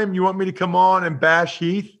 Anytime you want me to come on and bash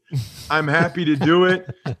Heath, I'm happy to do it.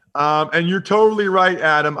 And you're totally right,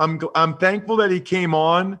 Adam. I'm thankful that he came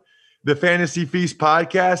on the Fantasy Feast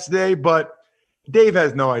podcast today, but Dave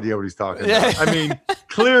has no idea what he's talking about. I mean,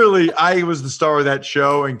 clearly I was the star of that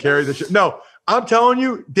show and carried the show. No, I'm telling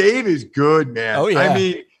you, Dave is good, man. Oh, yeah. I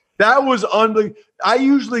mean, that was I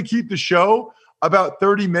usually keep the show about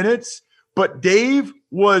 30 minutes, but Dave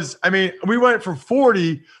was, I mean, we went for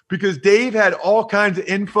 40 because Dave had all kinds of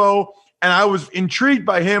info, and I was intrigued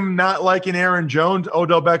by him not liking Aaron Jones,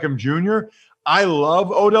 Odell Beckham Jr. I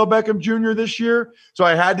love Odell Beckham Jr. this year, so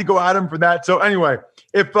I had to go at him for that. So anyway,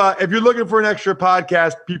 if you're looking for an extra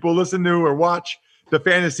podcast, people listen to or watch the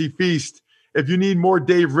Fantasy Feast. If you need more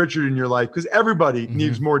Dave Richard in your life, because everybody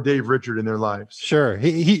needs more Dave Richard in their lives. Sure.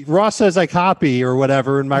 Ross says I copy or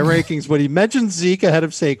whatever in my rankings, but he mentions Zeke ahead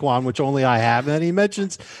of Saquon, which only I have. And then he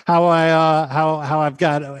mentions how I've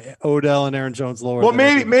got Odell and Aaron Jones lower. Well,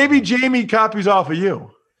 maybe Jamie copies off of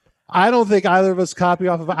you. I don't think either of us copy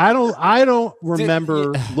off of. I don't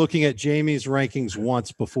remember looking at Jamie's rankings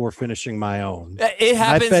once before finishing my own. It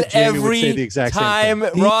happens every time.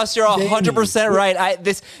 Ross, you're 100% right.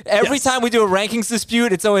 Every time we do a rankings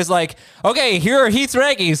dispute, it's always like, okay, here are Heath's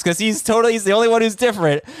rankings because he's the only one who's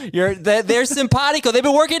different. They're simpatico. They've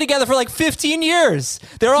been working together for like 15 years.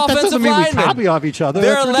 They're offensive linemen. We copy off each other.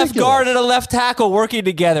 They're a left guard and a left tackle working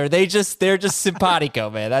together. They're just simpatico,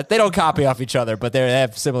 man. They don't copy off each other, but they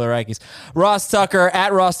have similar rankings. Ross Tucker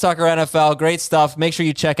at Ross Tucker NFL. Great stuff. Make sure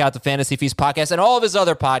you check out the Fantasy Feast podcast and all of his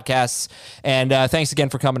other podcasts. And thanks again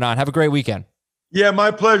for coming on. Have a great weekend. Yeah,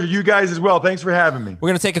 my pleasure. You guys as well. Thanks for having me. We're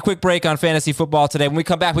going to take a quick break on fantasy football today. When we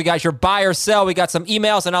come back, we got your buy or sell. We got some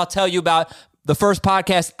emails, and I'll tell you about the first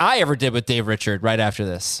podcast I ever did with Dave Richard right after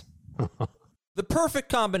this. The perfect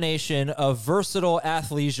combination of versatile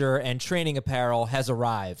athleisure and training apparel has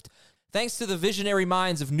arrived. Thanks to the visionary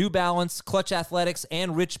minds of New Balance, Clutch Athletics,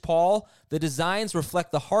 and Rich Paul, the designs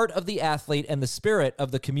reflect the heart of the athlete and the spirit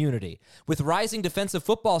of the community. With rising defensive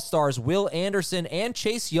football stars Will Anderson and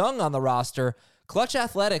Chase Young on the roster, Clutch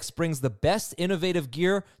Athletics brings the best innovative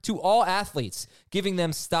gear to all athletes, giving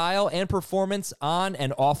them style and performance on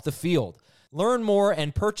and off the field. Learn more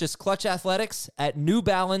and purchase Clutch Athletics at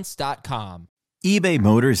newbalance.com. eBay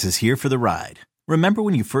Motors is here for the ride. Remember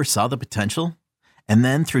when you first saw the potential? And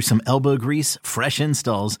then through some elbow grease, fresh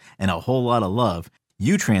installs, and a whole lot of love,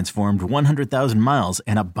 you transformed 100,000 miles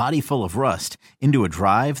and a body full of rust into a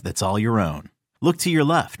drive that's all your own. Look to your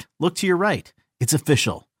left. Look to your right. It's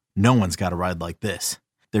official. No one's got a ride like this.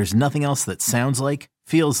 There's nothing else that sounds like,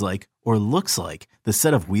 feels like, or looks like the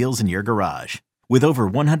set of wheels in your garage. With over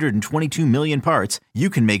 122 million parts, you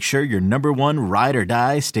can make sure your number one ride or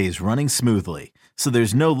die stays running smoothly. So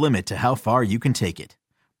there's no limit to how far you can take it.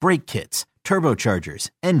 Brake kits, turbochargers,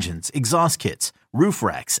 engines, exhaust kits, roof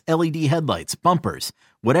racks, LED headlights, bumpers,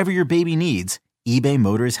 whatever your baby needs, eBay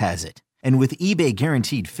Motors has it. And with eBay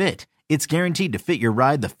Guaranteed Fit, it's guaranteed to fit your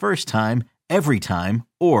ride the first time, every time,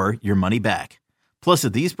 or your money back. Plus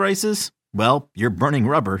at these prices, well, you're burning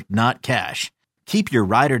rubber, not cash. Keep your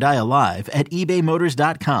ride or die alive at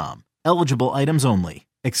ebaymotors.com. Eligible items only.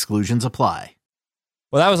 Exclusions apply.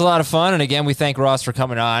 Well, that was a lot of fun. And again, we thank Ross for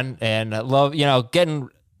coming on and love, getting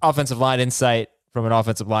offensive line insight from an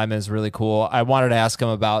offensive lineman is really cool. I wanted to ask him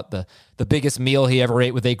about the biggest meal he ever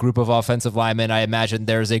ate with a group of offensive linemen. I imagine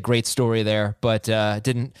there's a great story there, but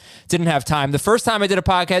didn't have time. The first time I did a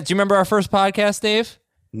podcast, do you remember our first podcast, Dave?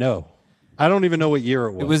 No. I don't even know what year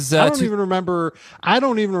it was. It was I don't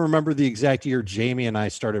even remember the exact year Jamie and I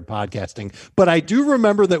started podcasting, but I do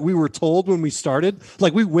remember that we were told when we started,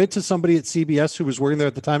 like we went to somebody at CBS who was working there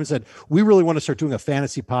at the time and said, we really want to start doing a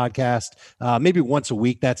fantasy podcast, maybe once a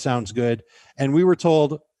week. That sounds good. And we were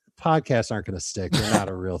told podcasts aren't going to stick. They're not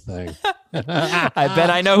a real thing. I bet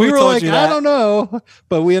I know who we were told like, you that. I don't know,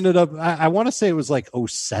 but we ended up, I want to say it was like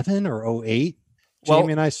 07 or 08.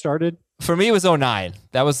 Jamie and I started. For me, it was 09.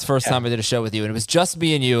 That was the first time I did a show with you, and it was just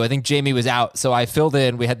me and you. I think Jamie was out, so I filled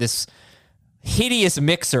in. We had this hideous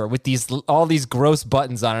mixer with all these gross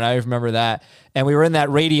buttons on it. I remember that. And we were in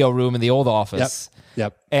that radio room in the old office.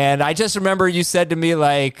 Yep. And I just remember you said to me,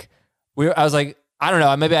 like, I was like, I don't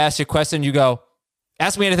know, maybe I asked you a question. You go,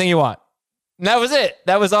 ask me anything you want. And that was it.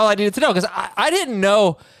 That was all I needed to know, because I didn't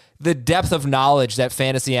know the depth of knowledge that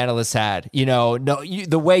fantasy analysts had,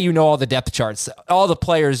 the way all the depth charts, all the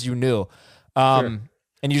players you knew. Sure.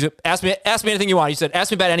 And you asked me anything you want. You said,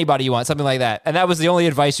 ask me about anybody you want, something like that. And that was the only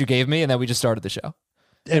advice you gave me. And then we just started the show.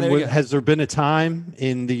 And has there been a time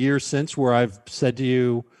in the years since where I've said to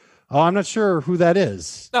you, oh, I'm not sure who that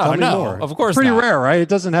is? No, of course Pretty not. rare, right? It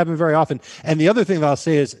doesn't happen very often. And the other thing that I'll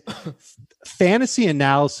say is fantasy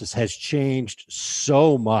analysis has changed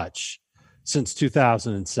so much since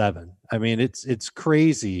 2007. I mean, it's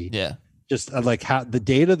crazy. Yeah. Just like how the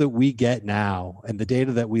data that we get now and the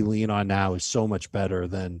data that we lean on now is so much better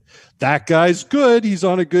than that guy's good. He's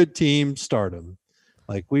on a good team. Start him.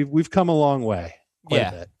 Like we've come a long way. Quite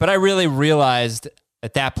a bit. But I really realized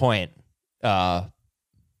at that point,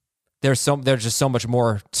 there's just so much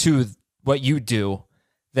more to what you do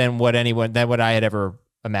than what I had ever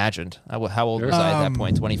imagined. How old was I at that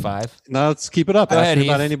point? 25. Now let's keep it up. Ask me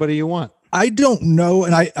about anybody you want. I don't know,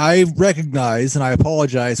 and I recognize, and I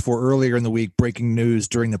apologize for earlier in the week breaking news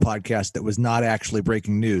during the podcast that was not actually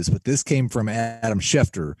breaking news, but this came from Adam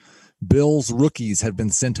Schefter. Bills rookies have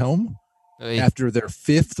been sent home after their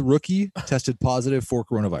 5th rookie tested positive for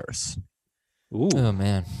coronavirus. Ooh. Oh,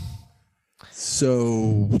 man.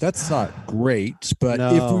 So that's not great, but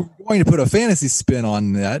if we're going to put a fantasy spin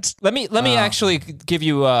on that, let me actually give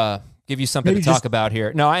you something to talk about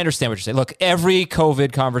here. No, I understand what you're saying. Look, every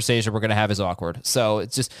COVID conversation we're going to have is awkward. So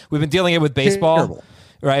it's just, we've been dealing it with baseball, terrible.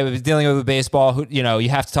 Right? We've been dealing with baseball. You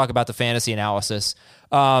have to talk about the fantasy analysis.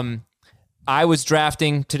 I was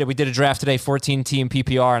drafting today. We did a draft today, 14-team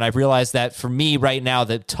PPR, and I realized that for me right now,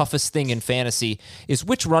 the toughest thing in fantasy is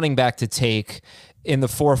which running back to take in the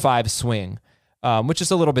 4-5 swing, which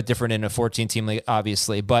is a little bit different in a 14-team league,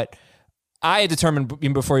 obviously. But I had determined,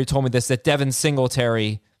 even before you told me this, that Devin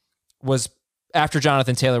Singletary was, after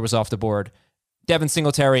Jonathan Taylor was off the board, Devin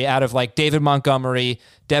Singletary out of like David Montgomery,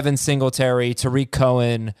 Devin Singletary, Tariq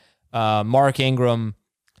Cohen, Mark Ingram.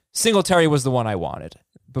 Singletary was the one I wanted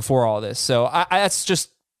before all this. So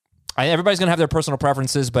everybody's going to have their personal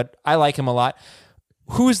preferences, but I like him a lot.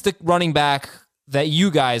 Who's the running back that you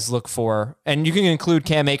guys look for? And you can include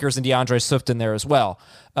Cam Akers and DeAndre Swift in there as well.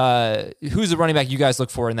 Who's the running back you guys look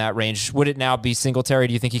for in that range? Would it now be Singletary?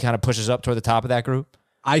 Do you think he kind of pushes up toward the top of that group?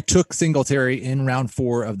 I took Singletary in round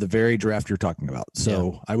 4 of the very draft you're talking about.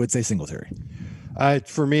 So I would say Singletary.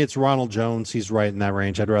 For me, it's Ronald Jones. He's right in that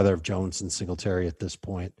range. I'd rather have Jones than Singletary at this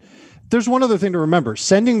point. There's one other thing to remember.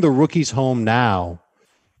 Sending the rookies home now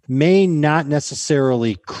may not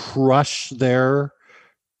necessarily crush their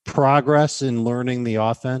progress in learning the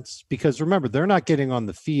offense, because remember, they're not getting on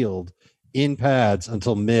the field in pads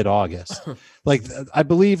until mid-August. Like, I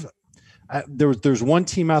believe there's one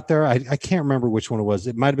team out there. I can't remember which one it was.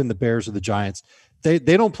 It might've been the Bears or the Giants. They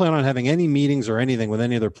don't plan on having any meetings or anything with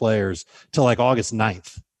any of their players till like August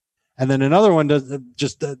 9th. And then another one does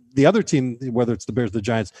just the other team, whether it's the Bears or the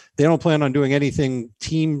Giants, they don't plan on doing anything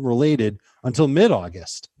team related until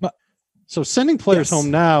mid-August. So sending players home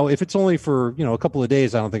now, if it's only for, a couple of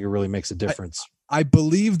days, I don't think it really makes a difference. I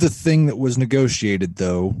believe the thing that was negotiated,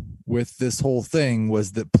 though, with this whole thing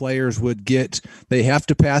was that players they have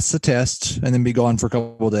to pass a test and then be gone for a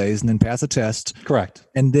couple of days and then pass a test. Correct.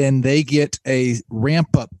 And then they get a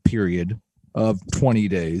ramp up period of 20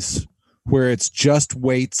 days where it's just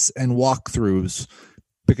weights and walkthroughs,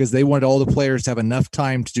 because they wanted all the players to have enough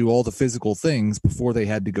time to do all the physical things before they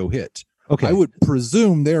had to go hit. Okay. I would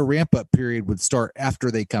presume their ramp up period would start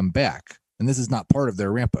after they come back. And this is not part of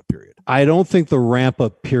their ramp up period. I don't think the ramp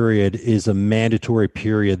up period is a mandatory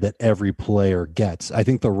period that every player gets. I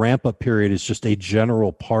think the ramp up period is just a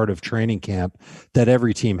general part of training camp that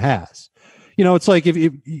every team has. It's like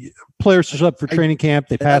if players show up for training camp,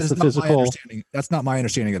 they pass the physical. That's not my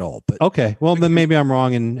understanding at all. But okay, well then maybe I'm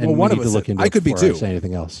wrong, and we need to look into it. I could be too. Say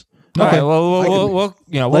anything else? All right. Well,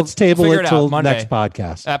 let's table figure it till Monday. next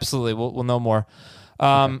podcast. Absolutely, we'll know more.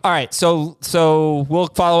 All right, so we'll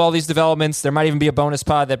follow all these developments. There might even be a bonus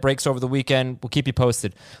pod that breaks over the weekend. We'll keep you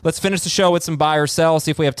posted. Let's finish the show with some buy or sell, see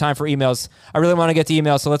if we have time for emails. I really want to get to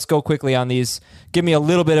emails, so let's go quickly on these. Give me a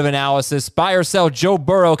little bit of analysis. Buy or sell, Joe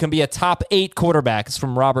Burrow can be a top 8 quarterback. It's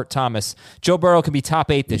from Robert Thomas. Joe Burrow can be top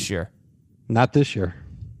 8 this year. Not this year.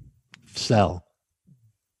 Sell.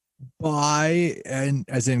 Buy, and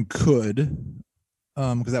as in could,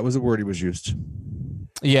 because that was the word he was used.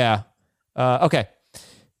 Yeah. Okay.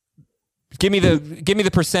 Give me the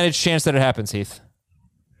percentage chance that it happens, Heath.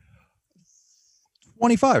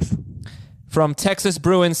 25. From Texas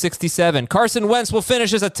Bruin 67. Carson Wentz will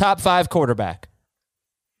finish as a top 5 quarterback.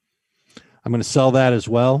 I'm going to sell that as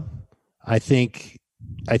well. I think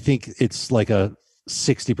it's like a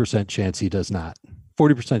 60% chance he does not.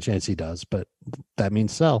 40% chance he does, but that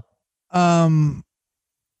means sell.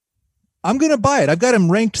 I'm going to buy it. I've got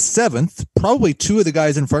him ranked 7th. Probably 2 of the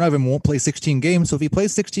guys in front of him won't play 16 games. So if he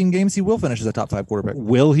plays 16 games, he will finish as a top 5 quarterback.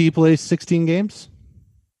 Will he play 16 games?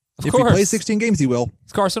 Of if course. he plays 16 games, he will.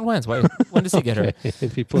 It's Carson Wentz. When does he get hurt?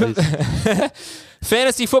 If he plays.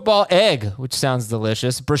 Fantasy football egg, which sounds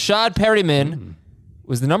delicious. Brashad Perryman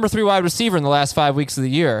was the number 3 wide receiver in the last 5 weeks of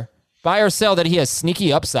the year. Buy or sell that he has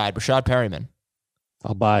sneaky upside, Brashad Perryman.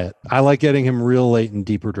 I'll buy it. I like getting him real late in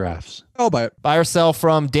deeper drafts. I'll buy it. Buy or sell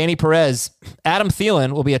from Danny Perez. Adam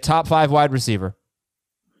Thielen will be a top 5 wide receiver.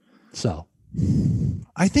 Sell.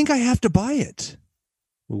 I think I have to buy it.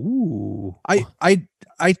 Ooh. I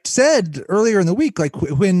said earlier in the week, like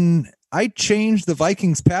when I changed the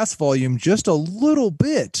Vikings pass volume just a little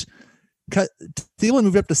bit, Thielen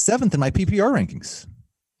moved up to 7th in my PPR rankings.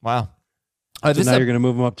 Wow. So now you're going to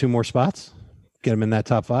move him up 2 more spots? Get him in that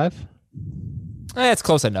top 5? It's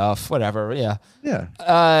close enough. Whatever. Yeah.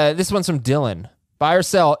 Yeah. This one's from Dylan. Buy or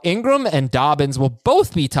sell. Ingram and Dobbins will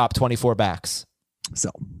both be top 24 backs.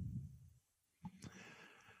 Sell.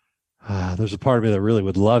 There's a part of me that really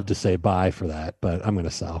would love to say buy for that, but I'm going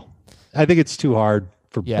to sell. I think it's too hard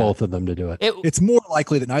for both of them to do it. It's more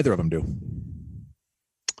likely that neither of them do.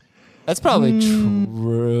 That's probably true.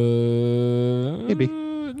 Maybe.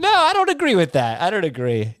 No, I don't agree with that. I don't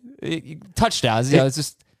agree. Touchdowns. It's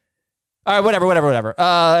just... All right, whatever.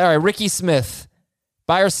 All right, Ricky Smith.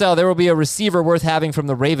 Buy or sell, there will be a receiver worth having from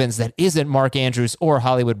the Ravens that isn't Mark Andrews or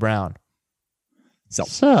Hollywood Brown.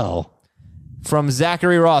 Sell. From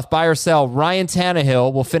Zachary Roth, buy or sell, Ryan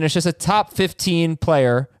Tannehill will finish as a top 15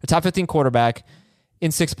 player, a top 15 quarterback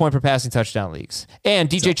in 6-point per passing touchdown leagues. And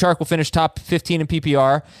DJ Chark will finish top 15 in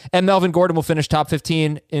PPR, and Melvin Gordon will finish top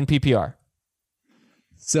 15 in PPR.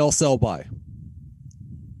 Sell, buy.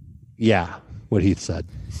 Yeah, what Heath said.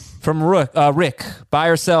 From Rick, buy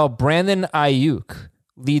or sell, Brandon Ayuk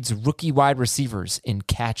leads rookie wide receivers in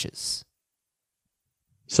catches.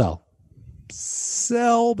 Sell,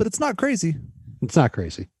 but it's not crazy. It's not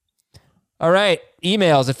crazy. All right,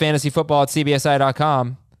 emails at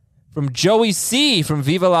fantasyfootball@cbsi.com. From Joey C. from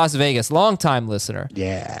Viva Las Vegas, longtime listener.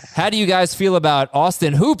 Yeah. How do you guys feel about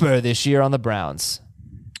Austin Hooper this year on the Browns?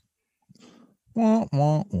 Wah,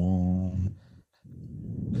 wah, wah.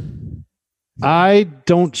 I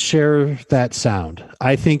don't share that sound.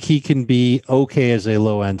 I think he can be okay as a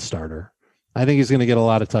low-end starter. I think he's going to get a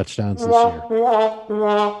lot of touchdowns this year.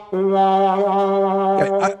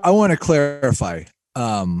 I want to clarify.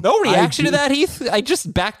 No reaction to that, Heath? I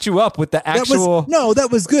just backed you up with the actual... That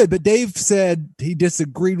was good, but Dave said he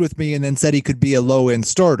disagreed with me and then said he could be a low-end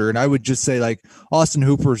starter, and I would just say, like, Austin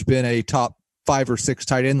Hooper's been a top 5 or 6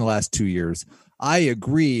 tight end the last 2 years. I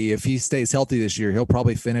agree. If he stays healthy this year, he'll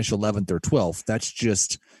probably finish 11th or 12th. That's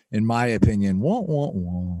just, in my opinion,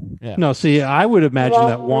 Yeah. No, see, I would imagine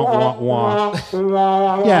that wah.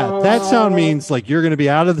 Yeah, that sound means like you're going to be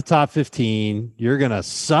out of the top 15. You're going to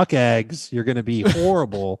suck eggs. You're going to be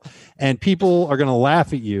horrible. And people are going to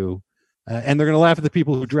laugh at you. And they're going to laugh at the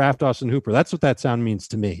people who draft Austin Hooper. That's what that sound means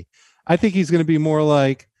to me. I think he's going to be more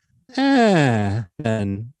like, and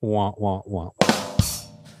wah.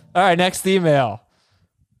 All right, next email.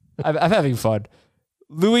 I'm having fun.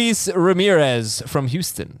 Luis Ramirez from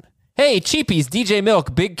Houston. Hey, cheapies, DJ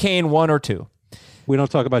Milk, Big Kane 1 or 2. We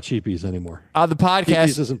don't talk about cheapies anymore. On the podcast,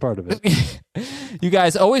 cheapies isn't part of it. You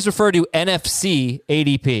guys always refer to NFC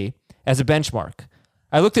ADP as a benchmark.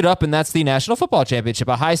 I looked it up, and that's the National Football Championship,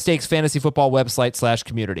 a high-stakes fantasy football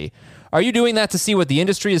website/community. Are you doing that to see what the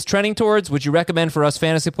industry is trending towards? Would you recommend for us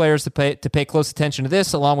fantasy players to pay close attention to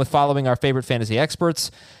this, along with following our favorite fantasy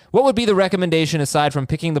experts? What would be the recommendation aside from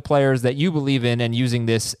picking the players that you believe in and using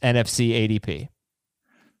this NFC ADP?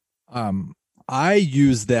 I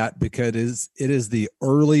use that because it is the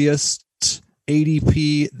earliest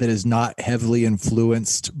ADP that is not heavily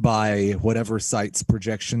influenced by whatever site's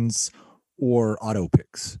projections or auto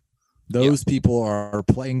picks. Those people are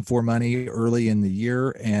playing for money early in the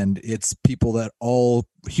year, and it's people that all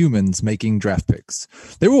humans making draft picks.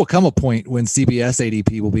 There will come a point when CBS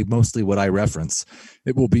ADP will be mostly what I reference.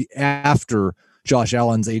 It will be after Josh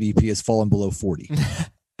Allen's ADP has fallen below 40.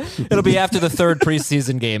 It'll be after the third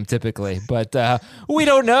preseason game, typically. But we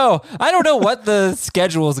don't know. I don't know what the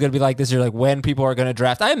schedule is going to be like this year, like when people are going to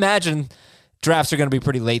draft. I imagine drafts are going to be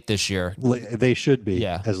pretty late this year. They should be,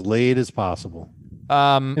 as late as possible.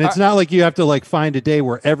 And it's not like you have to like find a day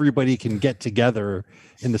where everybody can get together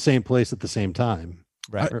in the same place at the same time.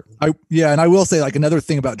 Right. And I will say, like, another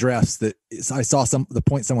thing about drafts that I saw the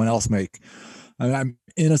point someone else make. I'm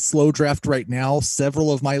in a slow draft right now.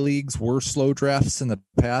 Several of my leagues were slow drafts in the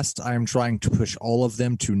past. I am trying to push all of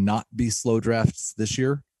them to not be slow drafts this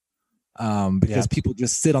year, because people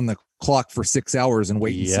just sit on the clock for 6 hours and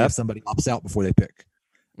wait and see if somebody opts out before they pick.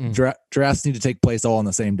 Drafts need to take place all on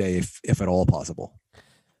the same day, if at all possible.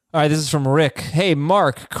 All right, this is from Rick. Hey,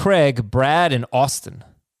 Mark, Craig, Brad, and Austin.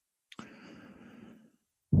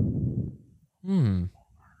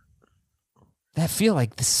 That feel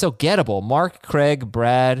like this is so gettable. Mark, Craig,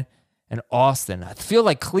 Brad, and Austin. I feel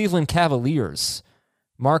like Cleveland Cavaliers.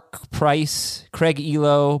 Mark Price, Craig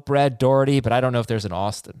Elo, Brad Doherty, but I don't know if there's an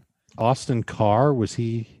Austin. Austin Carr, was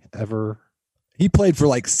he ever? He played for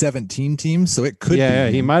like 17 teams, so it could be. Yeah,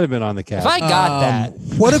 he might have been on the Cavs. If I got that.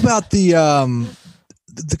 What about the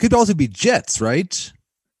could also be Jets, right?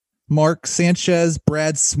 Mark Sanchez,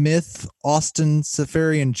 Brad Smith, Austin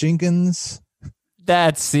Safarian Jenkins.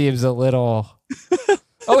 That seems a little...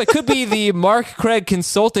 Oh, it could be the Mark Craig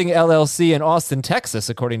Consulting LLC in Austin, Texas,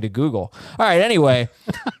 according to Google. All right, anyway,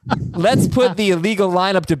 let's put the illegal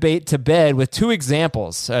lineup debate to bed with two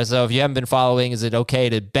examples. So if you haven't been following, is it okay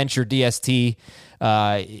to bench your DST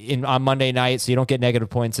on Monday night so you don't get negative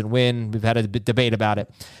points and win? We've had a debate about it.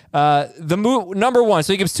 Number one,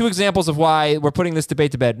 so he gives two examples of why we're putting this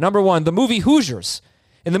debate to bed. Number one, the movie Hoosiers.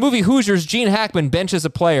 In the movie Hoosiers, Gene Hackman benches a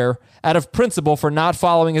player out of principle for not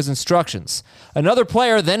following his instructions. Another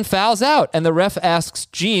player then fouls out, and the ref asks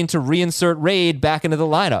Gene to reinsert Raid back into the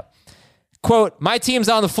lineup. Quote, "My team's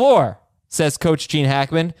on the floor," says Coach Gene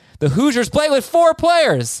Hackman. "The Hoosiers play with 4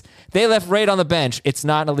 players. They left Raid on the bench. It's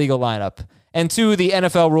not an illegal lineup." And two, the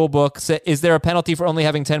NFL rulebook, is there a penalty for only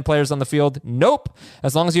having 10 players on the field? Nope.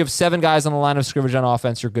 As long as you have 7 guys on the line of scrimmage on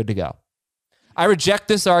offense, you're good to go. I reject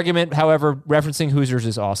this argument. However, referencing Hoosiers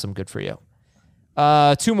is awesome. Good for you.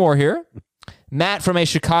 2 more here. Matt from a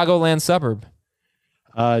Chicagoland suburb.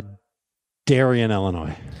 Darien,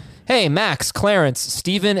 Illinois. Hey, Max, Clarence,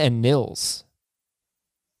 Steven, and Nils.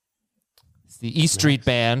 It's the E Street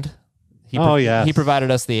Band. He provided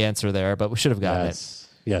us the answer there, but we should have gotten it.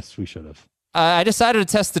 Yes, we should have. I decided to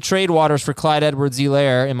test the trade waters for Clyde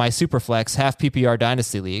Edwards-Helaire in my Superflex half PPR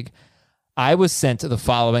Dynasty League. I was sent the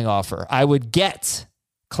following offer. I would get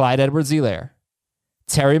Clyde Edwards-Helaire,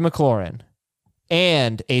 Terry McLaurin,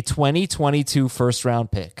 and a 2022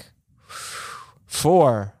 first-round pick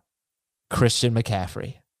for Christian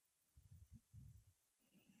McCaffrey.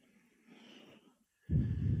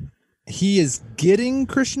 He is getting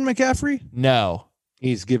Christian McCaffrey? No.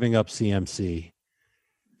 He's giving up CMC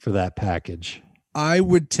for that package. I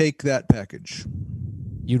would take that package.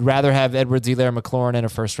 You'd rather have Edwards-Helaire, McLaurin, and a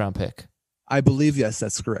first-round pick? I believe, yes,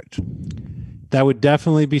 that's correct. That would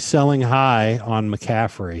definitely be selling high on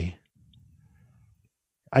McCaffrey.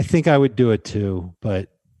 I think I would do it too, but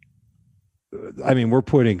I mean, we're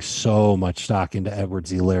putting so much stock into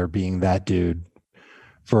Edwards-Helaire being that dude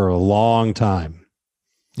for a long time.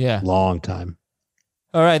 Yeah. Long time.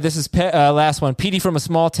 All right, this is last one. Petey from a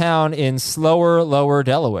small town in lower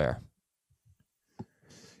Delaware.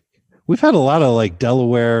 We've had a lot of like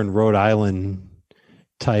Delaware and Rhode Island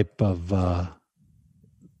type of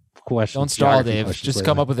questions. Don't stall, Dave. Just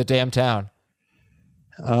come up with a damn town.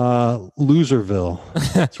 Loserville.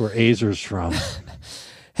 That's where Azer's from.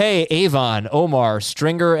 Hey, Avon, Omar,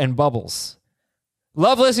 Stringer, and Bubbles.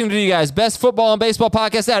 Love listening to you guys. Best football and baseball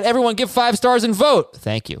podcast out. Everyone give 5 stars and vote.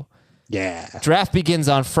 Thank you. Yeah. Draft begins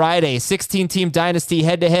on Friday. 16-team Dynasty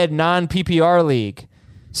head-to-head non-PPR league.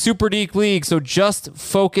 Super Deep League, so just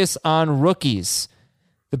focus on rookies.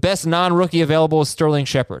 The best non-rookie available is Sterling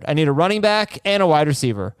Shepard. I need a running back and a wide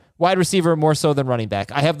receiver. Wide receiver more so than running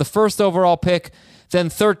back. I have the first overall pick, then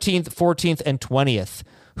 13th, 14th, and 20th.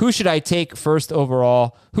 Who should I take first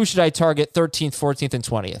overall? Who should I target 13th, 14th, and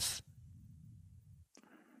 20th?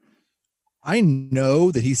 I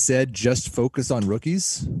know that he said just focus on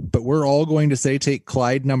rookies, but we're all going to say take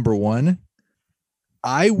Clyde number 1.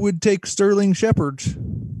 I would take Sterling Shepard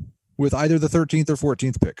with either the 13th or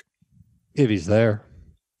 14th pick. If he's there.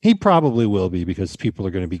 He probably will be because people are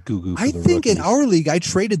going to be goo-goo for I the think rookies. in our league, I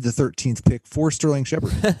traded the 13th pick for Sterling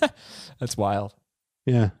Shepard. That's wild.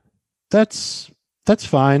 Yeah. That's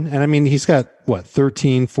fine. And I mean, he's got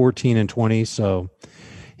 13, 14, and 20. So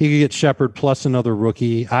he could get Shepard plus another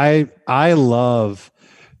rookie. I love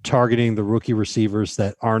targeting the rookie receivers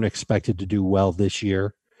that aren't expected to do well this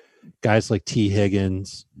year. Guys like T.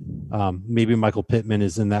 Higgins, maybe Michael Pittman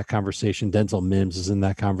is in that conversation. Denzel Mims is in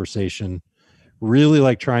that conversation. Really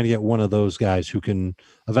like trying to get one of those guys who can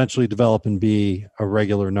eventually develop and be a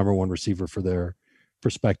regular number 1 receiver for their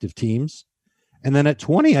prospective teams. And then at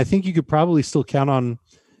 20, I think you could probably still count on,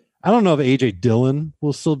 I don't know if A.J. Dillon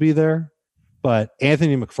will still be there, but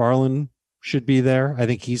Anthony McFarland should be there. I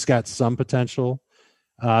think he's got some potential.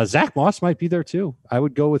 Zach Moss might be there too. I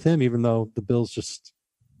would go with him, even though the Bills just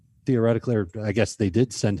theoretically, or I guess they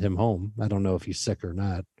did send him home. I don't know if he's sick or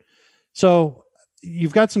not. So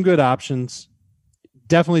you've got some good options.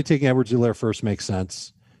 Definitely taking Edwards-Helaire first makes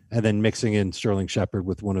sense. And then mixing in Sterling Shepard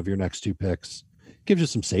with one of your next 2 picks gives you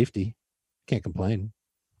some safety. Can't complain.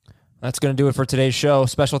 That's going to do it for today's show.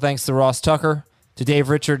 Special thanks to Ross Tucker, to Dave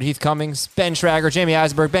Richard, Heath Cummings, Ben Schrager, Jamie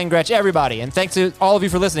Eisberg, Ben Gretsch, everybody. And thanks to all of you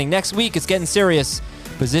for listening. Next week, it's getting serious.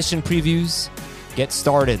 Position previews get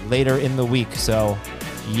started later in the week. So,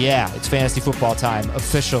 yeah, it's fantasy football time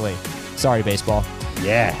officially. Sorry, baseball.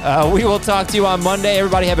 Yeah. We will talk to you on Monday.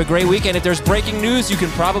 Everybody have a great weekend. If there's breaking news, you can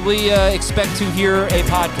probably expect to hear a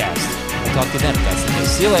podcast. We'll talk to you then. That's the case.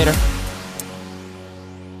 See you later.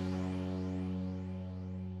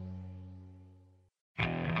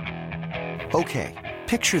 Okay,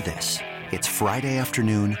 picture this. It's Friday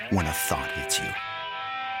afternoon when a thought hits you.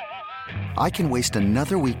 I can waste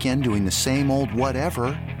another weekend doing the same old whatever,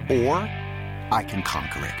 or I can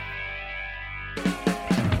conquer it.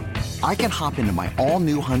 I can hop into my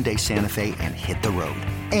all-new Hyundai Santa Fe and hit the road.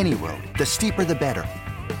 Any road. The steeper, the better.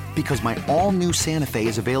 Because my all-new Santa Fe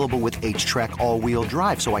is available with H-Track all-wheel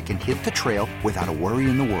drive, so I can hit the trail without a worry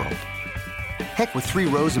in the world. Heck, with 3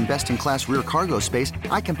 rows and best-in-class rear cargo space,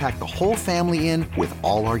 I can pack the whole family in with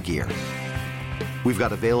all our gear. We've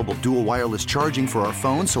got available dual wireless charging for our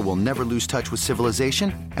phones, so we'll never lose touch with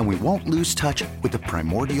civilization, and we won't lose touch with the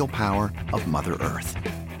primordial power of Mother Earth.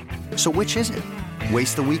 So which is it?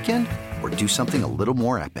 Waste the weekend or do something a little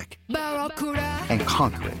more epic? And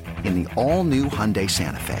conquer it in the all-new Hyundai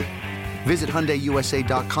Santa Fe. Visit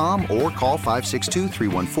HyundaiUSA.com or call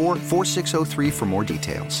 562-314-4603 for more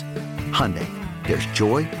details. Hyundai, there's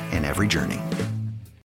joy in every journey.